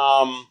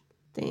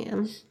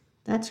 Damn.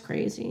 That's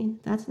crazy.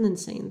 That's an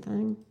insane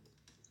thing.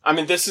 I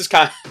mean, this is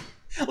kind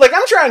of... Like,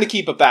 I'm trying to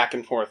keep a back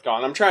and forth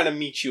going. I'm trying to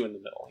meet you in the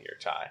middle here,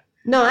 Ty.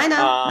 No, I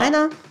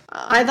know.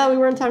 I thought we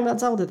weren't talking about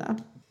Zelda, though.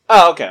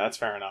 Oh, okay, that's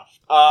fair enough.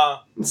 Going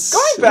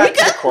back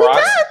to the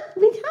Koroks...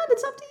 We can,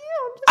 it's up to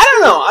you. I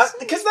don't know,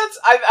 because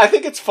I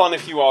think it's fun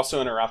if you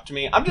also interrupt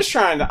me. I'm just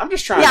trying to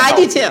Yeah, I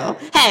do too.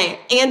 Hey,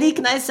 Andy,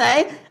 can I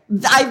say,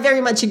 I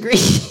very much agree.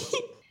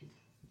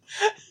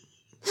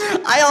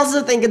 I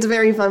also think it's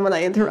very fun when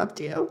I interrupt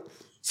you.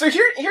 So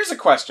here's a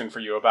question for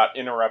you about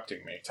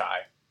interrupting me,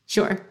 Ty.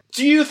 Sure.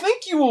 Do you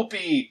think you will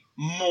be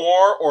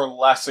more or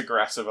less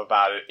aggressive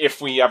about it if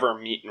we ever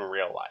meet in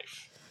real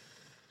life?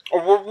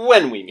 Or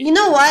when we meet? You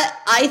know what?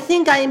 I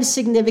think I am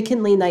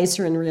significantly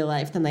nicer in real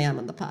life than I am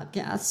on the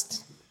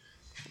podcast.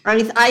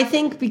 I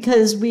think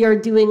because we are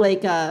doing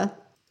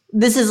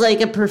this is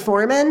like a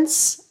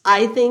performance,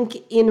 I think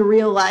in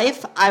real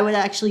life, I would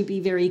actually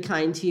be very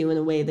kind to you in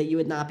a way that you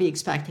would not be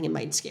expecting and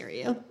might scare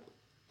you.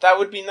 That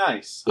would be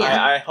nice.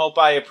 Yeah. I hope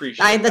I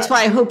appreciate that. That's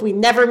why I hope we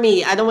never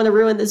meet. I don't want to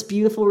ruin this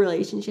beautiful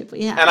relationship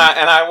we have. And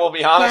I will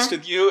be honest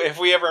with you, if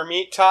we ever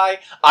meet, Ty,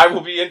 I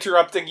will be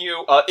interrupting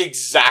you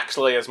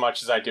exactly as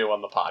much as I do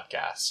on the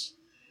podcast.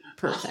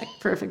 Perfect.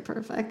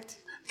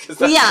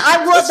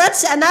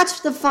 That's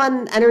the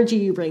fun energy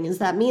you bring, is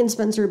that me and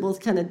Spencer are both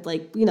kind of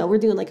like, we're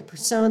doing like a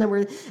persona,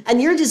 and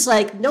you're just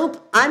like,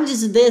 nope, I'm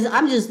just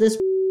this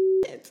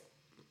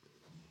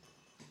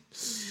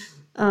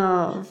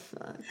Oh,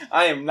 fuck.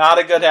 I am not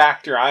a good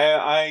actor.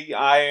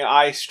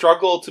 I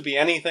struggle to be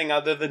anything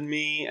other than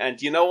me,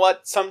 and you know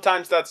what?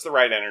 Sometimes that's the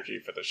right energy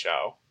for the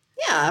show.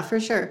 Yeah, for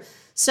sure.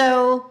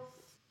 So,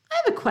 I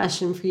have a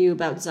question for you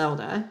about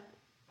Zelda.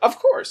 Of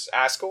course.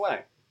 Ask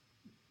away.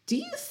 Do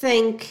you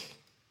think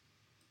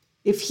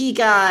if he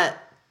got,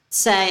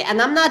 say,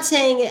 and I'm not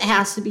saying it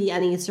has to be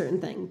any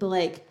certain thing,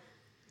 but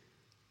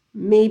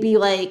maybe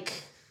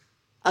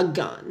a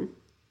gun,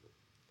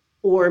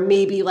 or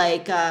maybe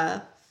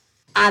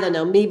I don't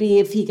know, maybe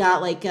if he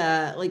got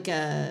a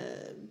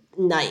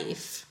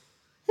knife.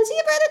 Has he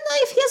ever had a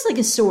knife? He has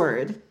a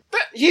sword.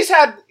 But he's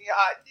had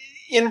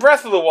in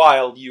Breath of the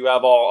Wild, you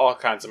have all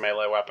kinds of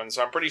melee weapons,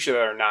 so I'm pretty sure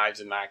there are knives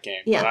in that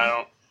game. Yeah. But I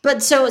don't.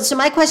 But so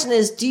my question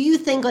is, do you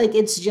think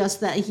it's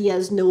just that he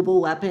has noble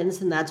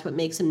weapons and that's what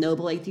makes him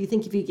noble? Do you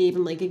think if you gave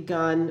him a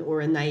gun or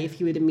a knife,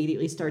 he would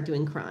immediately start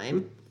doing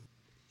crime?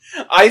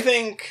 I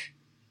think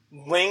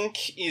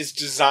Link is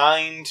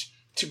designed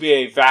to be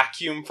a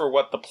vacuum for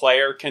what the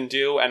player can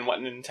do and what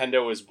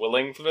Nintendo is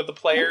willing for the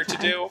player to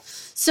do.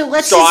 So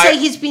let's just say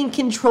he's being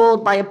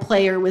controlled by a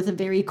player with a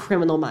very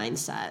criminal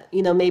mindset.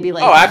 Maybe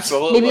oh,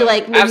 absolutely. Maybe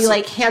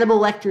like Hannibal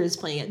Lecter is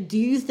playing it. Do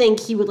you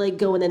think he would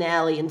go in an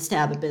alley and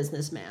stab a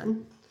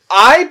businessman?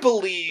 I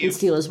believe and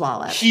steal his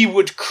wallet. He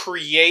would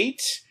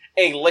create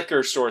a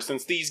liquor store,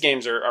 since these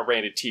games are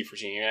rated T for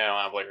teen. You don't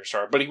have a liquor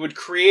store, but he would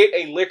create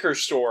a liquor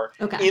store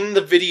in the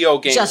video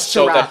game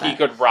so that he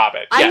could rob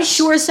it. I'm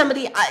sure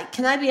somebody.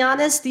 Can I be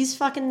honest? These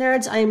fucking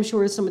nerds. I am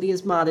sure somebody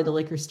has modded a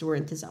liquor store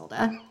into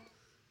Zelda.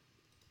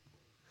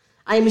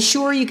 I am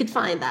sure you could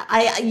find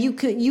that.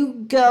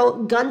 You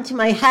go gun to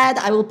my head.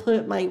 I will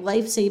put my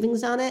life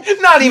savings on it.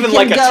 Not even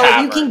a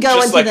tavern. You can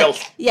go into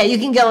you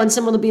can go and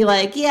someone will be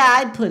like, yeah,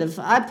 I'd put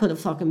a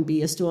fucking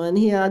beer store in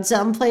here.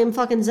 I'm playing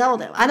fucking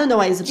Zelda. I don't know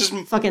why he's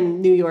a fucking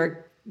New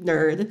York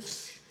nerd.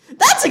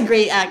 That's a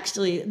great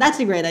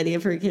idea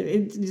for a kid.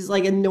 It's just a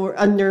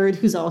nerd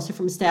who's also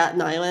from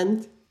Staten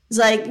Island. He's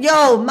like,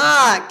 yo,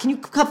 Ma, can you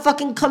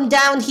fucking come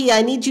down here?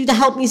 I need you to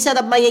help me set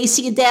up my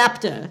AC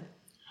adapter.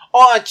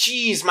 Oh,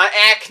 jeez, my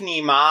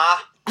acne, Ma.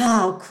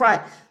 Oh,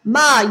 crap.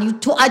 Ma,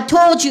 I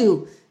told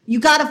you. You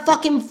gotta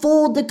fucking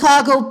fold the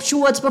cargo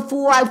shorts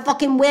before I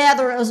fucking wear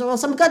them, or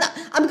else I'm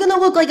gonna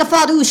look like a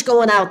farouche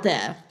going out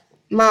there.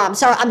 Mom,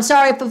 I'm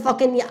sorry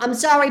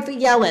for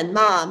yelling.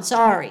 Mom,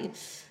 sorry.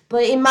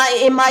 But in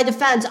my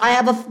defense, I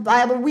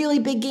have a really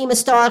big game of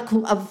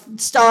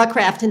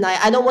StarCraft tonight.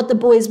 I don't want the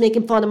boys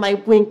making fun of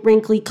my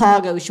wrinkly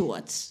cargo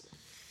shorts.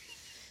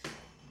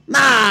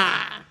 Ma.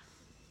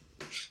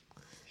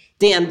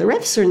 Damn, the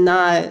riffs are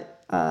not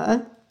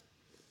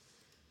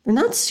They're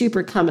not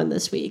super coming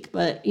this week,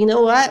 but you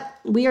know what?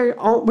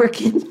 We're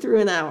getting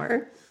through an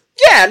hour.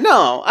 Yeah,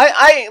 no,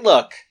 I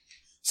look.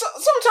 So,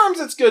 sometimes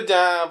it's good to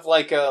have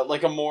like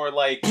a more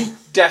like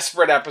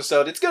desperate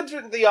episode. It's good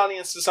for the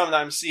audience to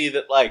sometimes see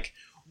that like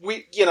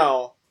we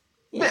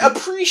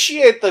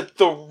appreciate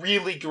the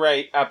really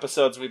great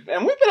episodes we've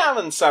been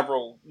having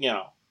several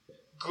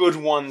good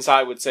ones,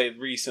 I would say,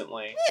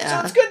 recently.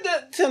 Yeah. So it's good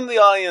to the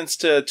audience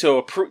to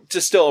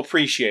still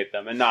appreciate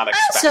them and not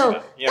expect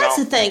them. That's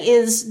the thing,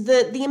 is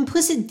the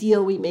implicit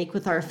deal we make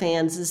with our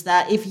fans is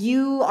that if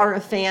you are a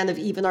fan of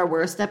even our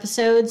worst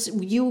episodes,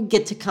 you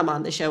get to come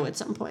on the show at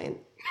some point.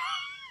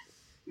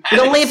 But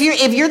only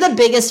if you're the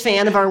biggest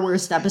fan of our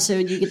worst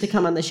episode, you get to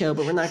come on the show,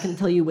 but we're not going to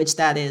tell you which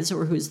that is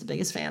or who's the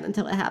biggest fan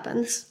until it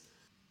happens.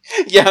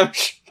 Yeah,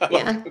 that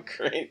would be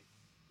great.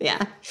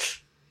 Yeah.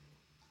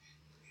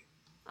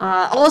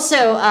 If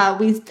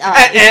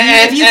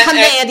you come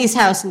to Andy's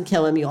house and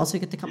kill him, you also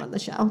get to come on the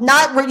show. You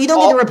don't get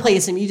to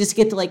replace him. You just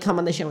get to like come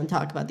on the show and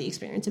talk about the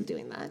experience of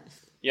doing that.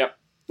 Yep.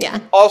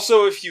 Yeah.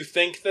 Also, if you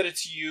think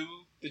that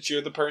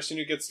you're the person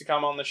who gets to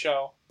come on the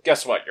show,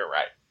 guess what? You're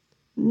right.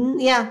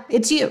 Yeah,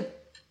 it's you.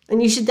 And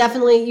you should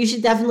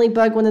definitely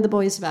bug one of the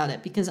boys about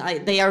it, because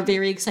they are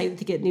very excited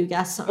to get new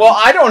guests on. Well,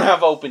 I don't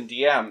have open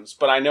DMs,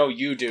 but I know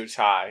you do,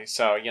 Ty.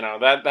 So,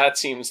 that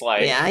seems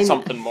like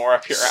something more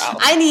up your alley.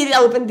 I need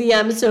open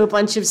DMs so a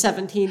bunch of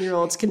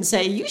 17-year-olds can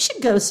say, you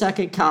should go suck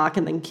a cock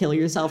and then kill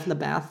yourself in the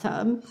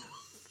bathtub.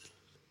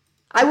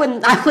 I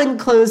wouldn't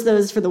close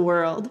those for the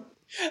world.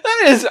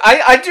 That is,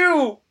 I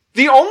do.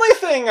 The only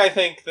thing I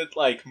think that,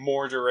 like,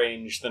 more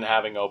deranged than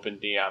having open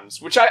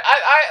DMs, which I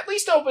at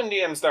least open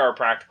DMs, there are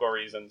practical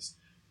reasons.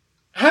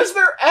 Has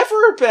there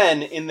ever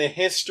been, in the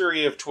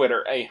history of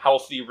Twitter, a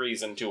healthy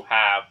reason to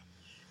have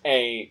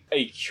a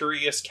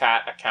curious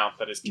cat account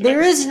that is connected?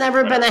 There has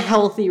never been a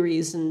healthy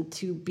reason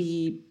to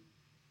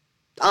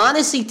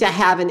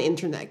have an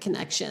internet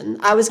connection.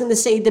 I was going to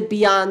say to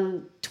be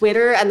on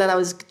Twitter, and then I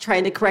was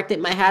trying to correct it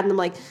in my head, and I'm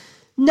like,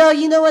 no,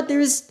 you know what,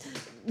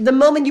 the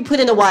moment you put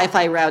in a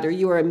Wi-Fi router,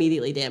 you are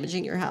immediately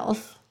damaging your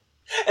health.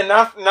 And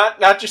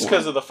not just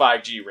because of the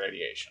 5G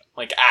radiation.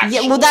 Like, actually.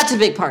 Yeah, well, that's a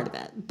big part of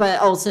it. But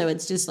also,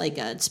 it's just like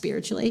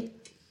spiritually.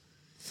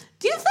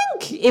 Do you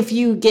think if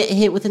you get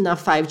hit with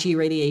enough 5G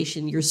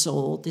radiation, your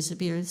soul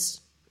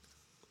disappears?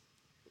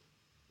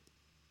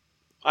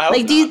 I hope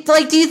not. Do you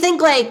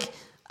think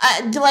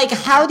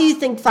how do you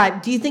think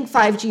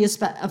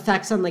 5G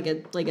affects on like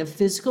a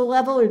physical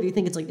level, or do you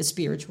think it's like a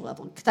spiritual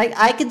level? 'Cause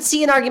I could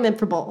see an argument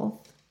for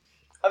both.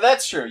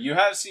 That's true. You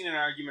have seen an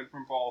argument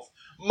from both.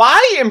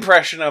 My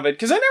impression of it,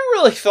 because I never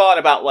really thought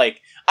about, like,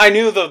 I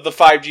knew the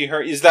 5G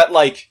hurt, is that,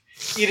 like,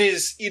 it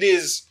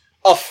is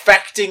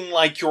affecting,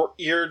 like, your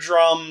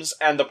eardrums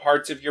and the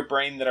parts of your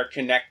brain that are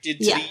connected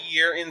to the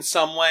ear in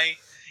some way.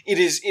 It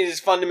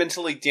is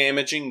fundamentally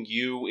damaging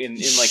you in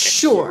like, a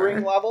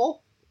hearing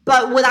level.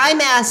 But what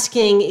I'm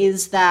asking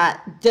is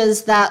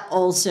does that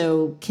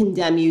also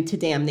condemn you to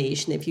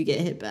damnation if you get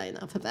hit by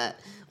enough of it?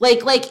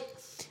 Like,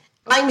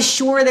 I'm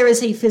sure there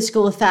is a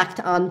physical effect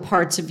on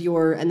parts of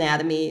your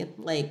anatomy,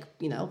 like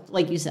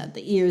you said,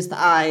 the ears, the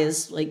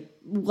eyes, like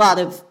a lot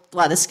of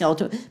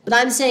skeletal. But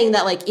I'm saying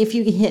that, like, if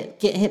you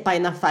get hit by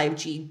enough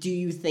 5G, do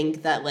you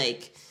think that,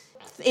 like,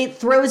 it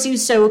throws you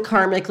so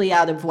karmically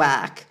out of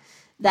whack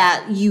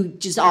that you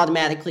just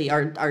automatically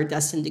are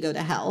destined to go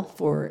to hell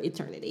for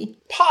eternity?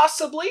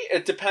 Possibly.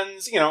 It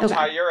depends,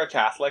 Ty, you're a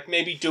Catholic.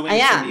 Maybe doing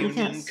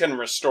communion can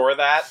restore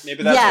that.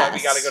 Maybe that's why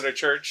we gotta go to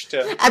church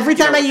to... Every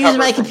time I use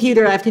my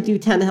computer, I have to do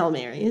 10 Hail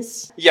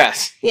Marys.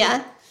 Yes.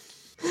 Yeah.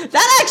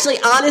 That actually,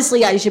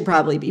 honestly, I should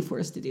probably be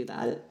forced to do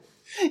that.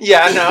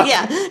 Yeah, no.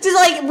 Yeah. Just,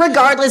 like,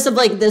 regardless of,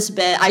 like, this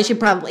bit, I should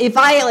probably... If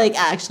I, like,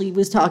 actually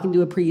was talking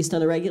to a priest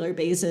on a regular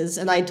basis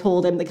and I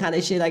told him the kind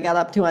of shit I got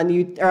up to on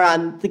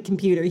the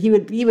computer, he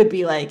would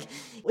be like,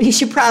 you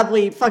should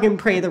probably fucking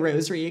pray the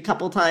rosary a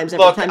couple times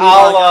every time you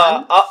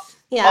log on.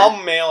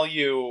 I'll mail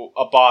you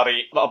a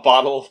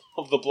bottle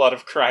of the blood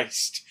of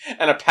Christ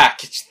and a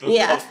package of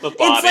the body.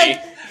 It's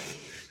like...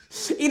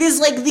 It is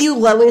like the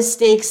lowest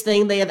stakes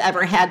thing they have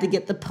ever had to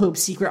get the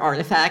Pope's secret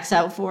artifacts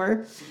out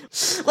for.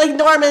 Like,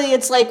 normally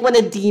it's like when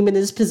a demon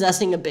is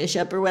possessing a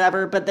bishop or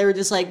whatever, but they're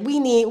just like, we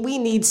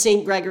need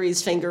St.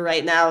 Gregory's finger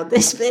right now.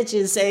 This bitch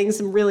is saying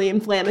some really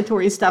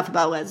inflammatory stuff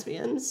about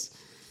lesbians.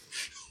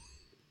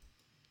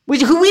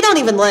 Who we don't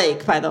even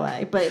like, by the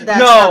way, but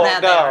that's how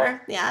bad they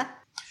are. Yeah.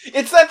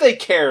 It's that they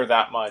care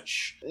that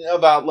much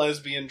about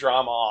lesbian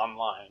drama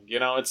online,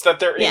 It's that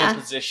they're in a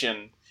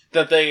position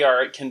that they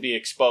can be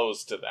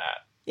exposed to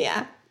that.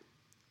 Yeah.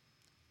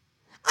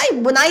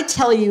 When I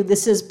tell you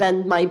this has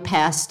been my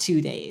past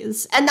 2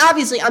 days, and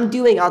obviously I'm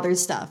doing other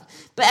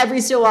stuff, but every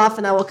so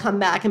often I will come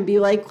back and be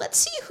like, let's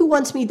see who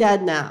wants me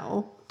dead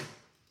now.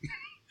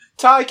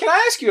 Ty, can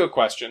I ask you a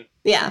question?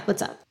 Yeah,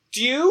 what's up?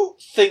 Do you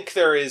think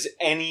there is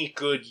any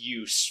good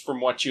use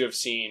from what you have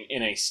seen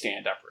in a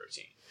stand-up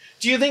routine?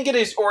 Do you think it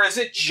is, or is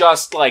it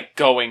just like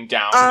going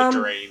down the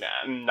drain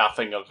and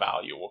nothing of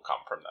value will come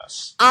from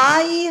this?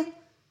 I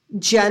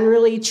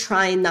generally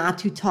try not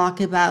to talk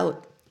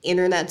about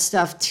internet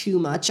stuff too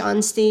much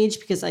on stage,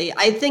 because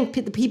I think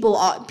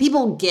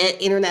people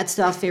get internet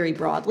stuff very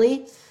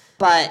broadly,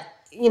 but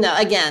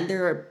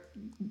again,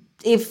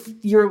 if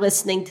you're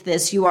listening to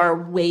this, you are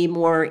way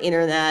more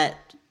internet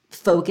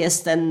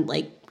focused than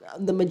like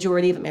the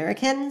majority of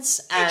Americans.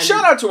 And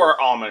shout out to our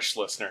Amish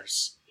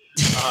listeners.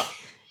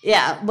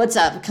 Yeah, what's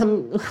up?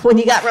 Come when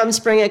you got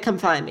Rumspringa, come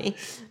find me.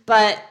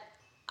 But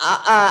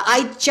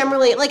I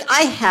generally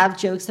I have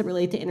jokes that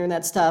relate to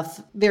internet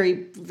stuff very,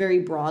 very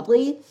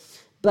broadly.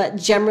 But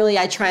generally,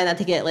 I try not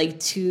to get like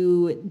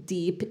too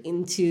deep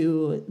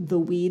into the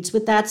weeds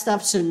with that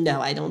stuff. So no,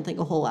 I don't think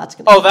a whole lot's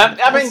gonna.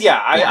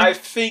 I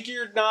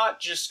figured not,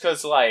 just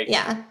because I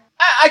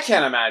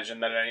can't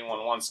imagine that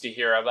anyone wants to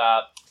hear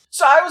about.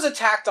 So I was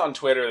attacked on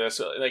Twitter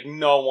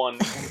no one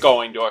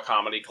going to a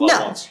comedy club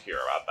wants to hear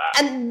about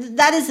that. And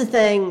that is the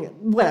thing.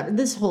 Whatever.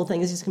 This whole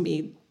thing is just gonna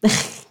be.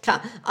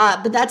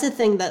 But that's a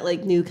thing that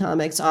like new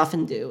comics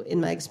often do, in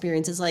my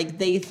experience, is like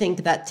they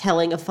think that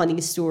telling a funny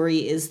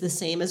story is the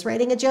same as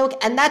writing a joke.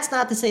 And that's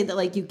not to say that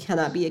like you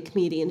cannot be a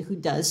comedian who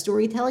does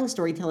storytelling.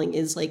 Storytelling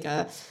is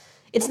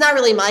it's not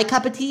really my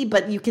cup of tea,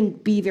 but you can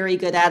be very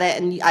good at it,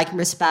 and I can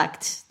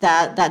respect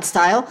that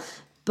style.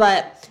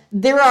 But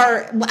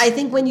I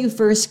think when you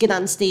first get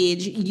on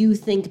stage, you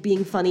think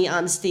being funny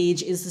on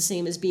stage is the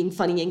same as being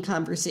funny in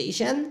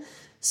conversation.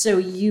 So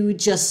you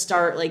just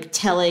start like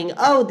telling,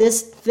 oh,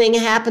 this thing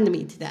happened to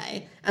me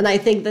today. And I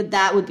think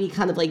that would be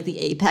kind of like the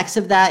apex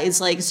of that, is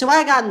like, so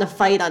I got in a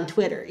fight on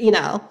Twitter,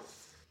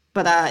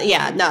 But that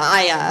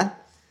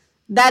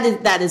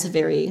is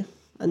very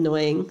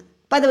annoying.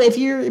 By the way, if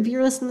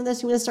you're listening to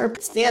this, you want to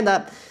start stand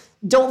up,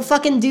 don't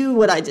fucking do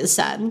what I just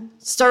said.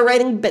 Start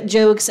writing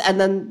jokes and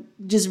then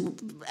just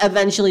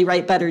eventually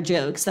write better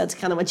jokes. That's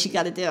kind of what you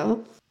got to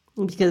do.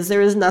 Because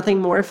there is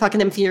nothing more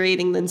fucking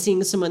infuriating than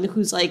seeing someone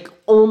whose like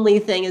only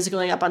thing is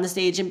going up on the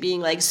stage and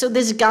being like, so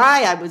this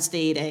guy I was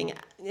dating,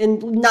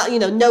 and not,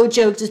 no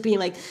joke, just being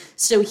like,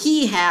 so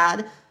he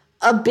had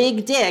a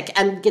big dick,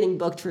 and getting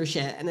booked for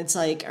shit. And it's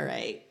like, all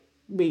right,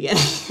 we get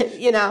it,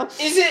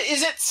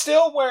 Is it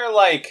still where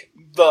like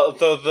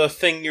the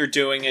thing you're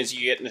doing as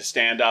you get into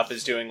stand up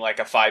is doing like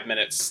a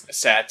 5-minute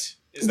set?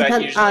 Is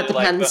that usually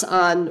depends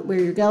on where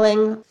you're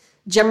going.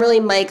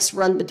 Generally, mics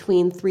run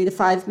between 3 to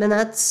 5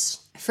 minutes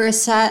for a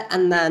set,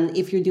 and then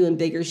if you're doing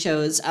bigger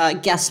shows,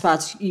 guest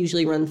spots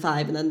usually run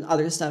 5, and then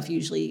other stuff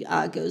usually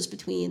goes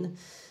between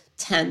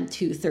 10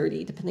 to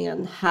 30, depending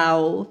on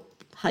how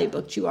high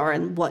booked you are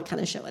and what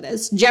kind of show it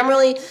is.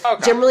 Generally,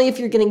 if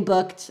you're getting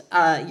booked,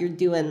 you're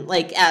doing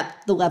like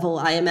at the level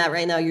I am at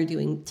right now, you're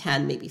doing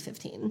 10, maybe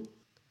 15.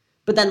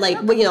 But then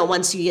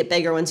once you get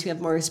bigger, once you have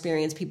more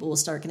experience, people will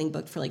start getting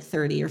booked for like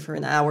 30 or for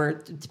an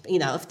hour,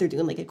 if they're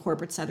doing like a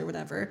corporate set or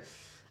whatever.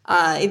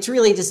 It's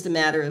really just a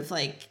matter of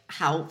like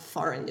how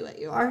far into it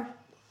you are.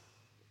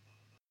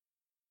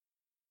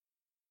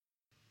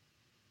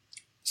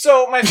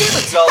 So my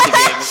favorite Zelda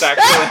game is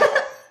actually.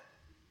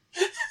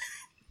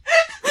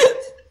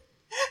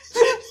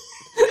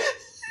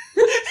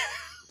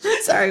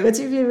 Sorry, what's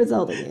your favorite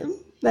Zelda game?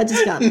 That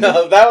just got me.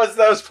 No, that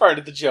was part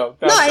of the joke.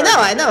 I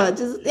know.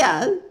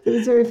 It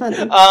was very funny.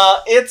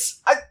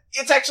 It's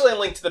actually a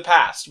Link to the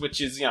Past,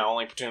 which is,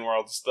 Link Between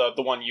Worlds, the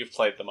one you've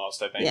played the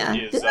most, I think. Yeah.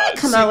 Did that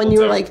come out when you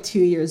were like 2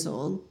 years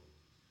old?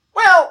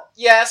 Well,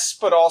 yes,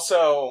 but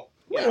also,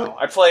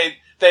 I played.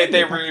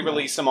 They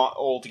re-release some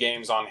old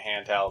games on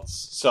handhelds,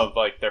 so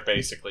like they're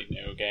basically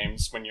new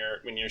games when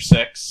you're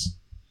 6.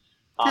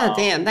 God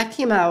damn, that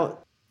came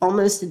out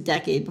almost a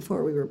decade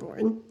before we were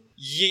born.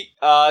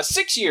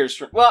 6 years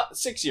for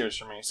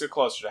me, so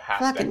closer to half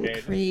fucking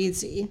decade.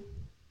 Crazy.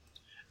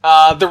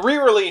 The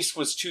re-release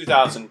was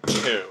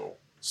 2002,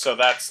 so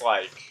that's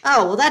like.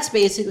 Oh well,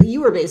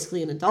 you were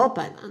basically an adult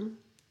by then.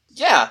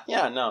 Yeah,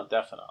 no,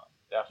 definitely.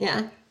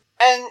 Yeah.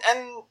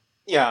 And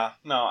yeah,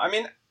 no, I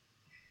mean,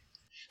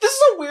 this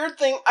is a weird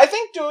thing. I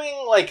think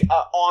doing like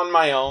on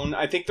my own.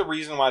 I think the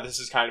reason why this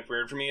is kind of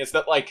weird for me is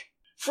that like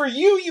for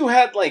you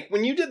had like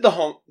when you did the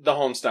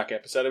Homestuck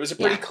episode, it was a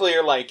pretty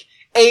clear like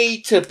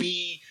A to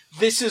B.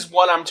 This is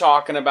what I'm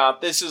talking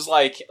about. This is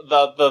like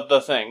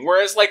the thing.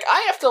 Whereas like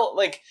I have to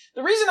like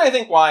the reason I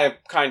think why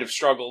I've kind of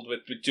struggled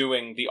with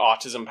doing the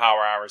Autism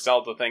Power Hour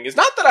Zelda thing is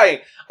not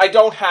that I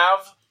don't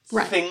have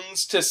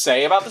things to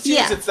say about the series.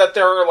 Yeah. It's that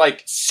there are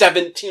like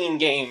 17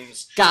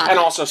 games and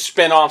also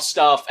spin-off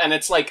stuff, and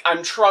it's like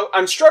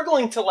I'm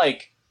struggling to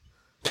like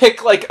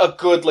pick like a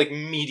good like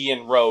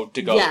median road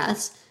to go.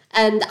 Yes.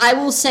 And I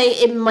will say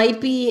it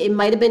might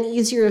have been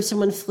easier if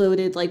someone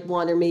floated like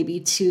 1 or maybe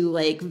 2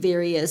 like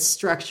various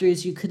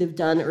structures you could have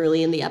done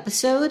early in the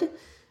episode.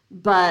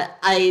 But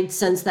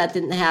since that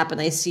didn't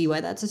happen, I see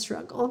why that's a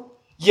struggle.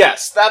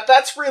 Yes,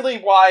 that's really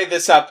why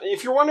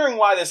if you're wondering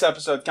why this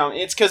episode counts,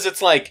 it's because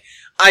it's like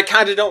I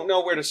kind of don't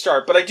know where to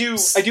start, but I do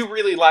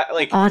really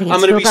like audience,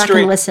 I'm going to go back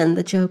and listen.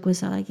 The joke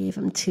was that I gave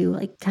him 2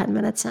 like 10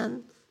 minutes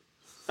in.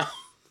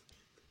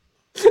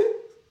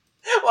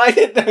 I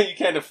didn't know you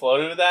kind of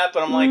floated with that,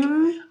 but I'm like,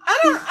 I'm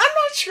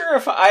not sure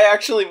if I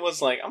actually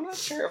was like, I'm not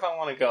sure if I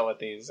want to go with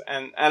these.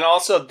 And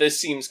also, this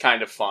seems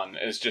kind of fun,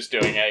 is just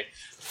doing a,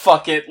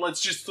 fuck it,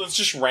 let's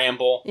just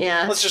ramble.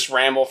 Yeah. Let's just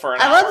ramble for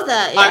an hour. I love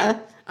that, yeah.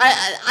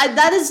 I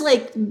that is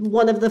like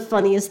one of the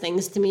funniest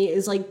things to me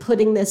is like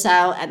putting this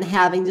out and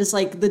having just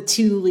like the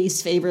two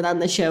least favorite on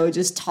the show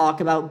just talk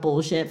about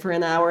bullshit for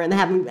an hour and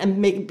having and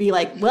make be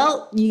like,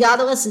 well, you got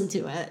to listen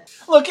to it.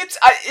 Look,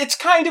 it's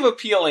kind of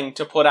appealing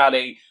to put out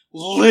a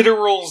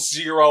literal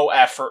zero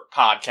effort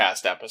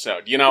podcast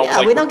episode. You know, yeah,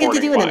 like we don't get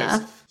to do it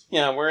enough.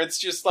 Yeah, where it's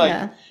just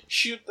like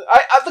shoot.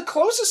 The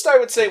closest I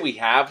would say we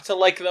have to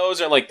like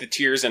those are like the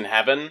Tears in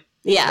Heaven.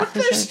 Yeah, but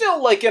there's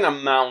still like an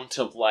amount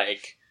of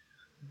like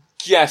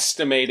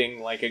guesstimating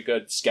like a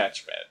good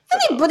sketch bit. I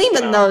mean, but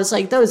even those,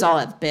 like, those all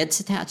have bits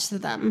attached to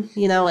them.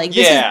 You know, like,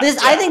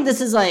 I think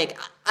this is like,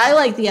 I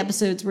like the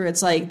episodes where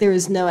it's like, there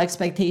is no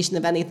expectation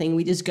of anything.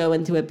 We just go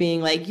into it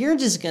being like, you're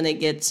just gonna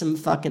get some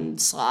fucking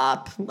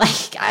slop.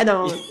 Like, I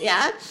don't,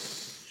 yeah.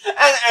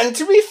 And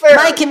to be fair,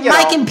 my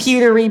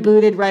computer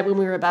rebooted right when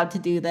we were about to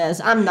do this.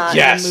 I'm not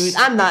in the mood.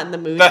 I'm not in the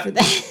mood for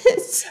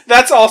this.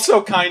 That's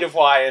also kind of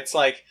why it's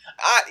like,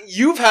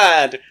 you've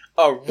had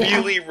a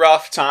really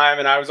rough time,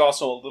 and I was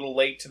also a little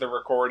late to the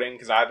recording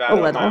because I've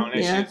had my own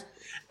issues.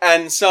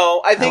 And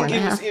so I think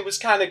it was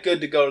kind of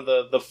good to go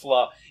to the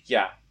flow.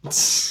 Yeah.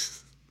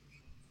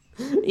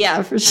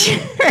 Yeah, for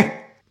sure.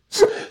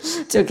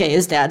 It's okay.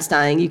 His dad's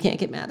dying. You can't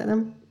get mad at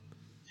him.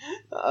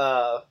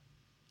 I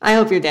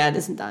hope your dad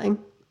isn't dying.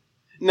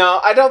 No,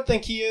 I don't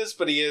think he is,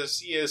 but he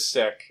is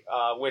sick.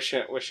 Wish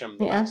him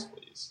the best,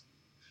 please.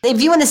 If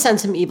you want to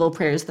send some evil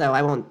prayers, though,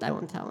 I won't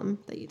tell him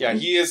that you did. Yeah,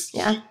 he is.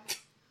 Yeah.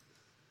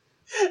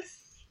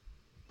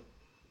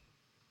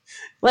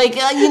 Like,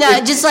 you know,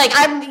 just like,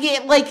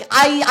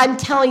 I'm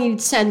telling you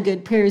to send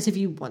good prayers if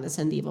you want to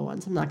send evil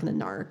ones. I'm not going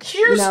to narc.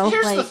 Here's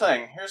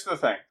the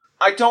thing.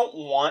 I don't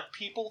want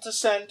people to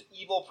send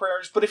evil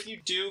prayers, but if you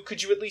do,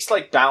 could you at least,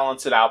 like,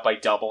 balance it out by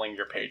doubling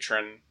your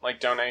patron, like,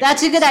 donation?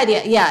 That's a good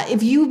idea. Yeah,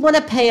 if you want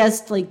to pay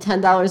us, like,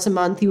 $10 a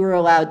month, you are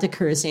allowed to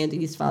curse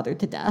Andy's father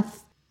to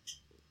death.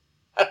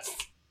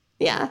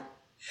 Yeah.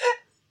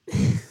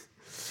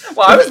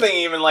 Well, I was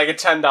thinking even like a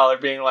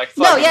 $10 being like,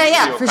 no,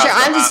 yeah, for sure.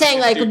 I'm just saying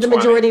like the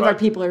majority of our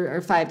people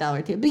are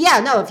 $5 too. But yeah,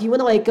 no, if you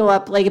want to like go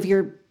up, like if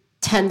you're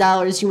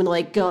 $10, you want to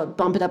like go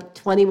bump it up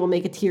to 20, we'll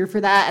make a tier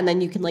for that, and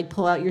then you can like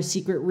pull out your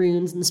secret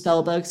runes and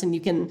spell books, and you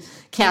can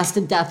cast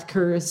a death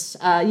curse.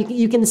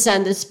 You can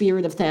send a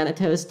spirit of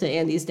Thanatos to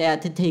Andy's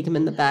dad to take him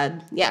in the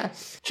bed. Yeah.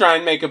 Try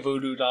and make a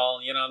voodoo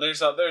doll. You know,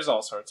 there's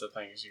all sorts of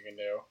things you can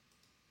do.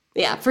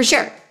 Yeah, for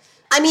sure.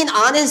 I mean,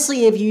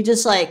 honestly, if you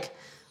just like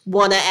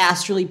want to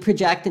astrally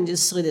project and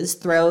just slit his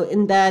throat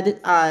in bed,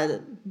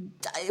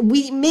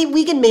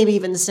 we can maybe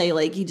even say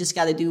like you just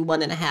got to do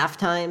 1.5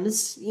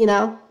 times, you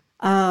know.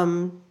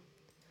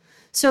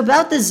 So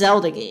about the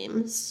Zelda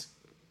games.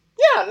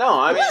 Yeah, no,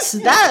 I mean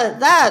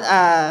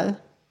that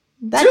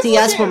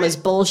DS one was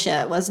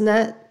bullshit, wasn't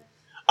it?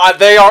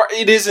 They are.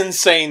 It is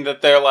insane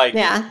that they're like,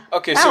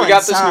 okay, so we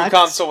got this new sucked.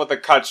 console with a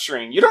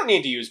touchscreen. You don't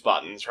need to use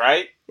buttons,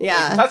 right?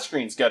 Yeah, the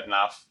touchscreen's good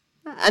enough.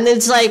 And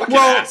it's like, fucking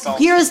well, asshole.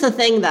 Here's the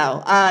thing,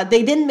 though.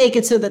 They didn't make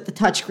it so that the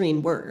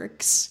touchscreen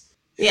works.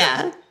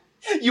 Yeah.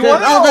 You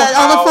want all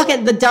the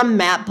fucking the dumb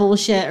map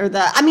bullshit or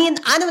the. I mean,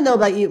 I don't know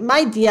about you.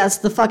 My DS,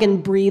 the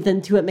fucking breathe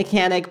into it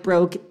mechanic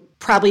broke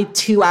probably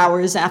 2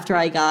 hours after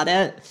I got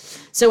it.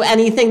 So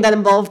anything that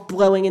involved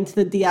blowing into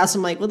the DS,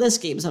 I'm like, well, this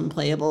game's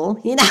unplayable.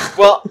 You know.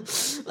 Well,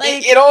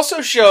 like, it also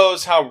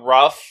shows how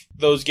rough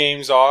those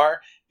games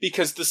are.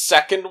 Because the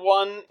second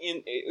one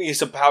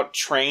is about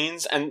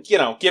trains, and, you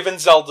know, given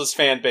Zelda's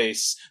fan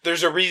base,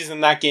 there's a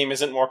reason that game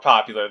isn't more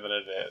popular than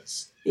it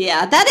is.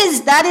 Yeah, that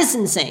is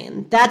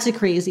insane. That's a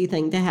crazy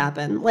thing to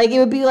happen. Like, it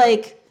would be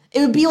like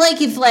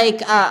if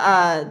like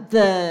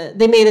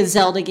they made a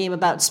Zelda game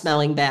about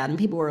smelling bad, and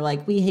people were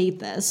like, we hate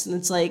this, and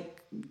it's like,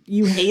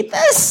 you hate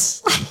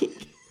this?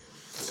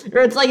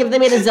 Or it's like if they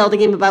made a Zelda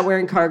game about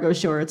wearing cargo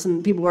shorts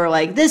and people were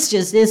like, this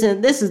is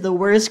the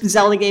worst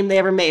Zelda game they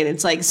ever made.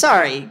 It's like,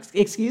 sorry,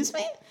 excuse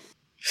me?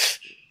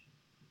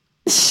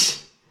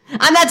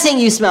 I'm not saying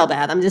you smell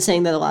bad. I'm just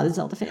saying that a lot of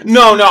Zelda fans.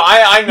 No,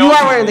 I know. You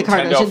are wearing the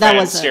cargo shorts. That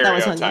was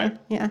on you.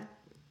 Yeah.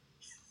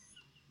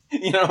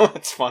 You know,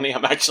 it's funny.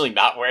 I'm actually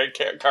not wearing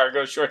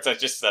cargo shorts. I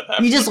just said that.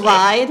 You just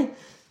lied?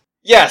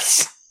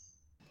 Yes.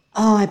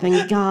 Oh, I've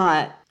been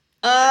got.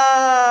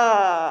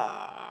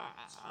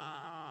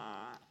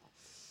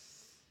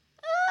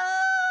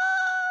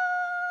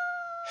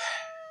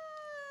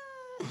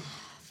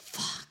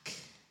 Fuck.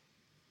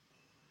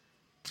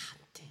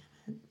 God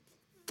damn it.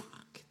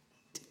 Fuck,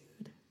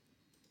 dude.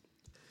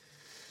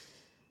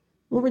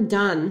 Well, we're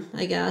done,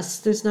 I guess.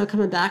 There's no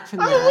coming back from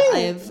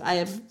that. I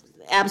have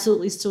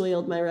absolutely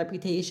soiled my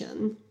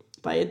reputation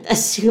by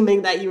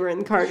assuming that you were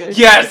in cargo.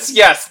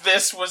 Yes,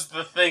 this was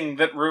the thing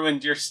that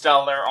ruined your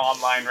stellar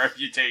online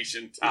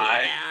reputation,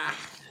 Ty. Yeah.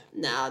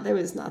 No, there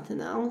was nothing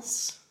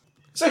else.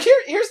 So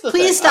here's the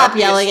thing. Please stop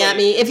yelling at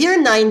me. If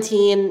you're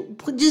 19,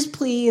 just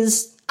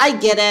please, I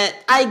get it.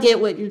 I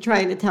get what you're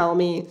trying to tell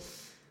me.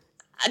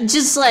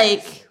 Just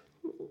like,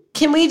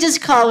 can we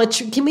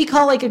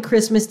call like a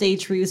Christmas Day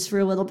truce for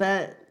a little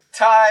bit?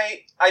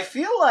 Ty, I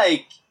feel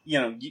like,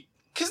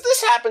 because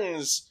this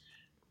happens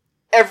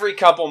every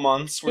couple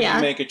months where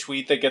you make a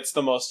tweet that gets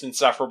the most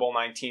insufferable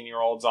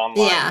 19-year-olds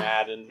online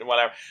mad and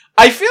whatever.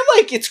 I feel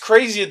like it's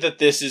crazy that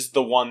this is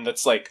the one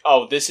that's like,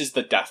 oh, this is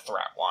the death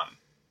threat one.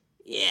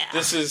 Yeah.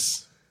 This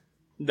is...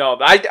 No,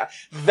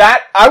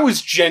 I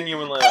was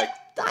genuinely like,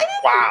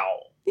 wow.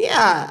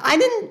 Yeah, I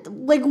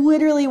didn't, like,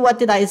 literally, what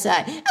did I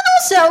say? And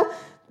also,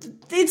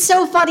 it's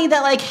so funny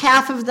that, like,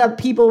 half of the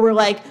people were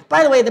like,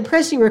 by the way, the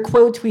person you were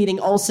quote tweeting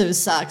also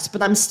sucks,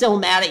 but I'm still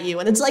mad at you.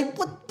 And it's like,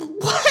 what?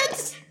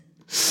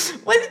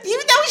 What? You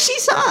know she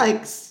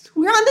sucks.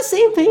 We're on the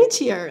same page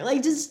here.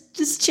 Like,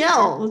 just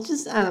chill.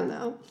 I don't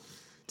know.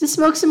 Just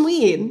smoke some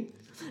weed.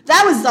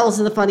 That was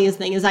also the funniest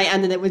thing, is I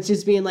ended it with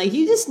just being like,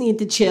 you just need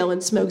to chill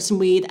and smoke some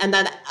weed. And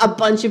then a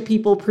bunch of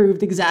people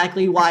proved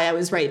exactly why I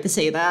was right to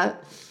say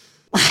that.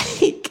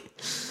 Like,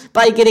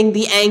 by getting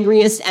the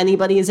angriest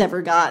anybody has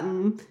ever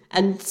gotten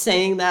and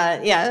saying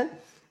that, yeah.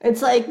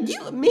 It's like,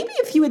 maybe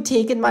if you had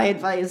taken my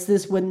advice,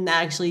 this wouldn't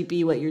actually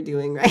be what you're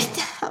doing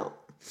right now.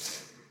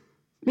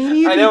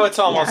 Maybe I know it's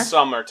almost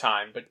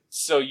summertime, but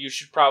so you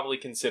should probably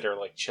consider,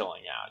 like,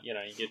 chilling out. You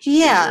get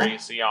your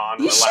AC on,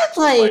 you relax, should,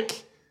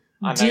 like,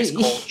 a nice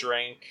cold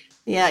drink.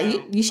 Yeah,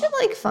 you should,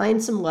 like,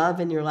 find some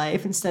love in your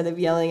life instead of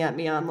yelling at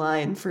me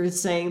online for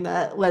saying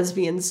that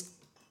lesbians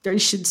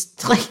should,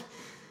 like...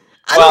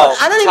 I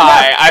don't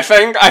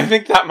even know. I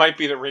think that might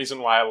be the reason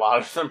why a lot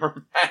of them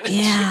are mad.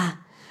 Yeah.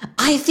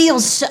 I feel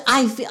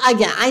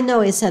again, I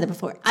know I said it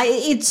before.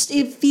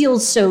 It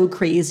feels so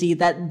crazy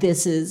that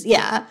this is,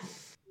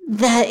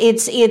 that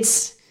it's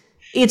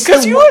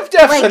because you have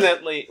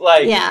definitely,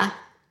 yeah.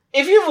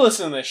 If you've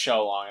listened to this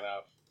show long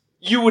enough,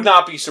 you would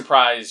not be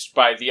surprised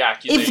by the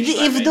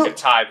accusation to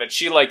Ty that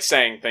she likes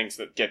saying things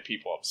that get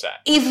people upset.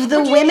 If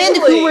the women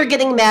who were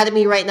getting mad at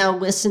me right now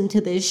listen to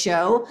this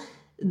show,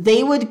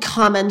 they would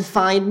come and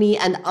find me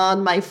and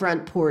on my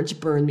front porch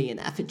burn me in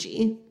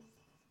effigy.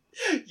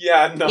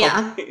 Yeah, no.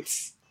 Yeah.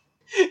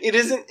 It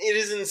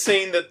is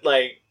insane that,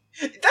 like,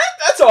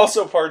 that's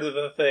also part of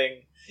the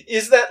thing.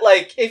 Is that,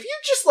 like, if you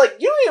just, like,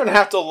 you don't even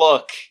have to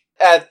look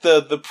at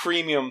the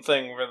premium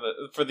thing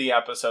for the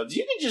episodes.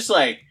 You can just,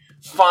 like,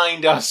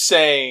 find us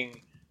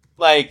saying,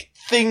 like,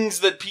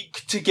 things that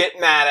to get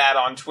mad at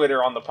on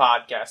Twitter on the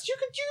podcast. You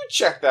can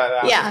check that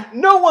out. Yeah.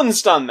 No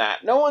one's done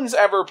that. No one's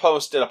ever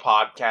posted a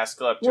podcast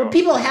clip. Well,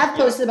 people have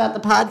posted about the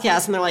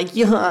podcast, and they're like,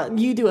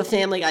 you do a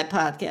Family Guy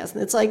podcast.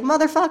 And it's like,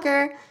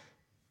 motherfucker,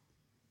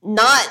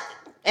 not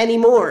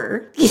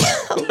anymore.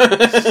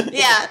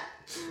 Yeah.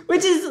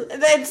 Which is,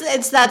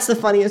 that's the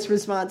funniest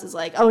response, is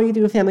like, oh, you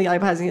do a Family Guy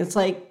podcast. It's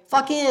like,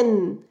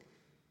 fucking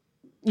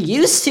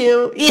used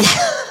to,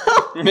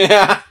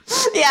 Yeah.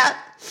 Yeah.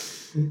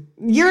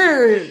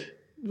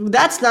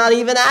 That's not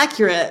even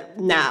accurate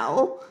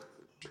now.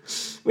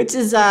 Which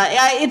is,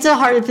 it's a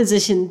hard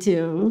position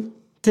to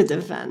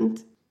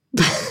defend.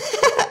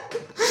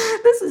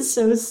 This is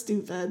so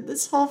stupid.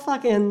 This whole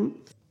fucking,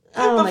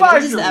 oh my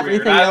god, just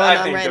everything going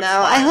on right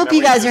now. I hope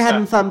you guys are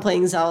having fun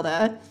playing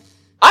Zelda.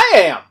 I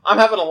am. I'm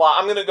having a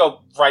lot. I'm gonna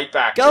go right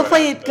back. Go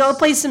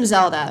play some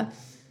Zelda.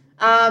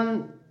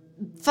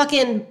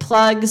 Fucking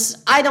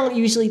plugs. I don't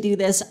usually do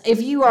this.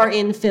 If you are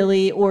in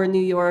Philly or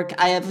New York,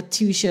 I have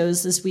 2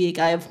 shows this week.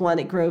 I have one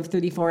at Grove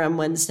 34 on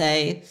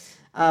Wednesday,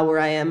 where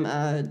I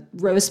am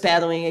roast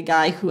battling a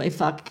guy who I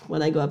fuck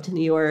when I go up to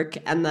New York,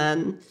 and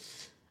then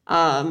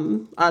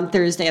on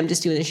Thursday I'm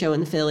just doing a show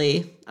in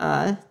Philly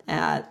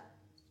at.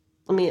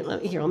 Let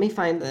me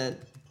find the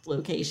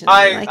location.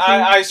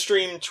 I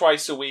stream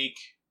twice a week.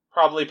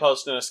 Probably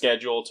posting a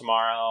schedule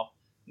tomorrow.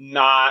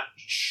 Not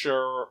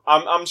sure.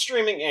 I'm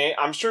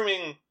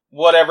streaming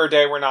whatever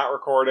day we're not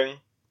recording.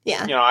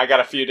 Yeah. I got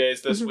a few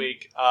days this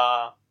week.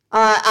 On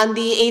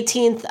the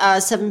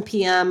 18th, 7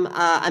 p.m.,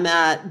 I'm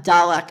at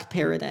Dalek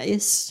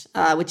Paradise,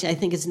 which I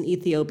think is an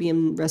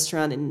Ethiopian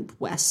restaurant in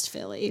West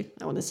Philly,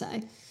 I want to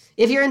say.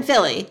 If you're in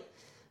Philly.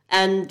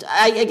 And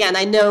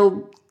I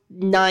know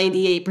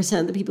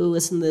 98% of the people who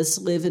listen to this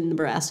live in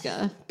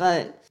Nebraska,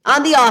 but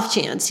on the off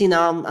chance,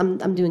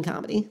 I'm doing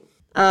comedy.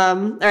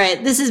 All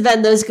right, this has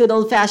been Those Good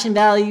Old-Fashioned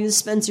Values.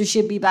 Spencer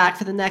should be back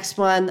for the next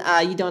one.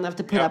 You don't have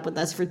to put up with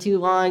us for too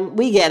long.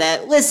 We get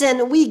it.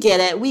 Listen, we get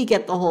it. We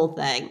get the whole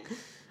thing.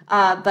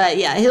 But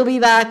yeah, he'll be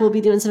back. We'll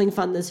be doing something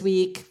fun this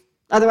week.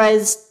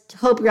 Otherwise,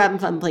 hope you're having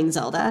fun playing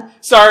Zelda.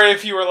 Sorry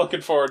if you were looking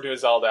forward to a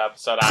Zelda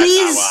episode.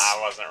 Please, I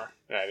wasn't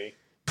ready.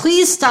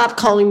 Please stop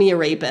calling me a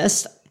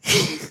rapist.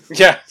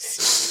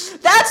 Yes.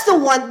 That's the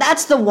one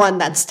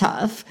that's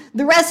tough.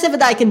 The rest of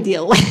it I can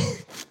deal with.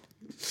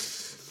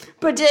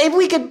 But if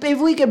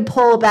we could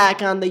pull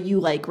back on the you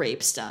like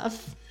rape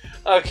stuff.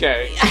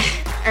 Okay.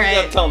 All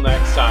right. Until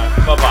next time.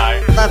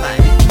 Bye-bye. Bye-bye.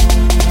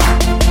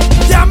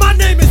 Yeah, my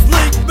name is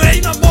Link,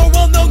 man. I'm more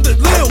well known than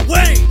Lil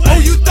Wayne. Oh,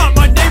 you thought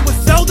my name was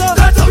Zelda?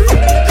 That's a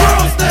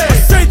girl's name.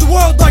 I saved the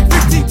world like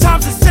 15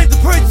 times and saved the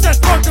princess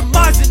from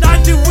demise, and I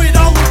do it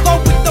all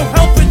alone with no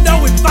help and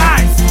no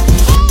advice.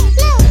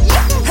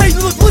 Hey,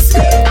 look,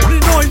 listen, an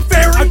annoying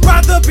fairy.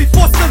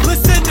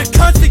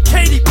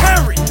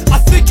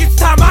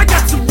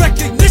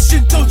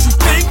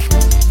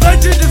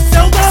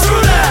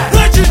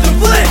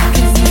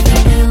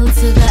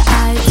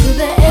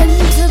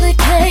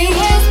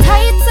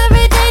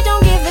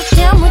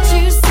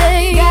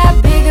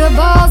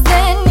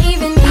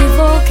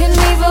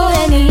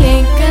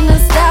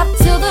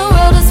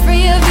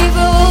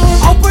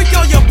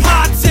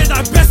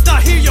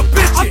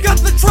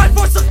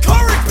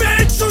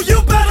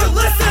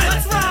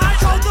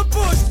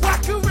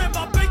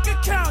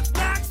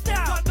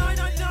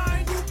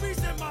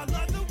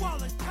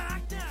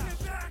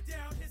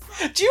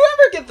 Do you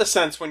ever get the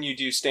sense when you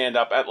do stand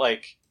up at,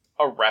 like,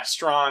 a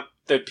restaurant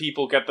that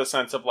people get the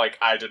sense of, like,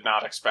 I did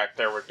not expect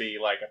there would be,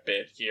 like, a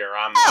bit here?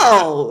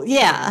 Oh,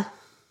 yeah.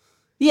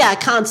 Yeah,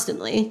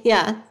 constantly.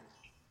 Yeah.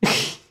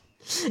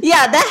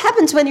 Yeah, that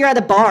happens when you're at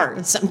a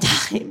bar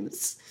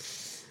sometimes.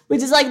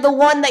 Which is, like, the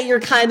one that you're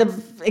kind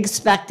of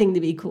expecting to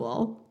be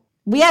cool.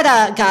 We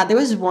had there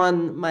was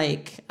one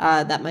mic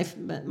that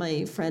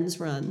my friends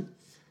run.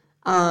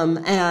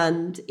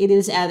 And it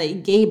is at a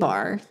gay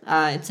bar.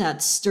 It's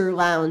at Stir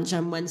Lounge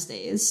on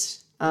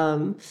Wednesdays.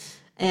 And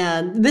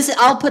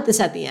I'll put this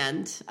at the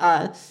end.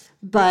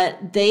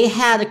 But they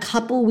had a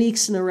couple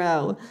weeks in a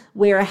row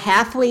where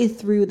halfway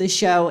through the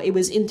show, it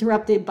was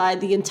interrupted by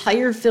the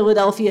entire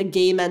Philadelphia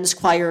gay men's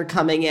choir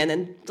coming in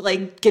and,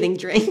 like, getting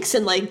drinks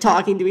and, like,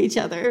 talking to each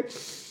other.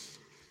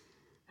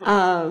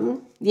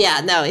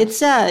 Yeah, no,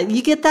 it's,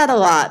 you get that a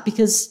lot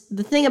because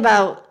the thing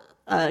about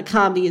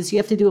comedy is you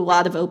have to do a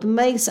lot of open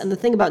mics, and the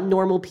thing about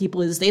normal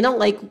people is they don't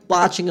like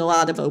watching a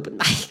lot of open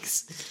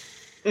mics.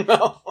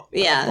 No.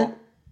 Yeah.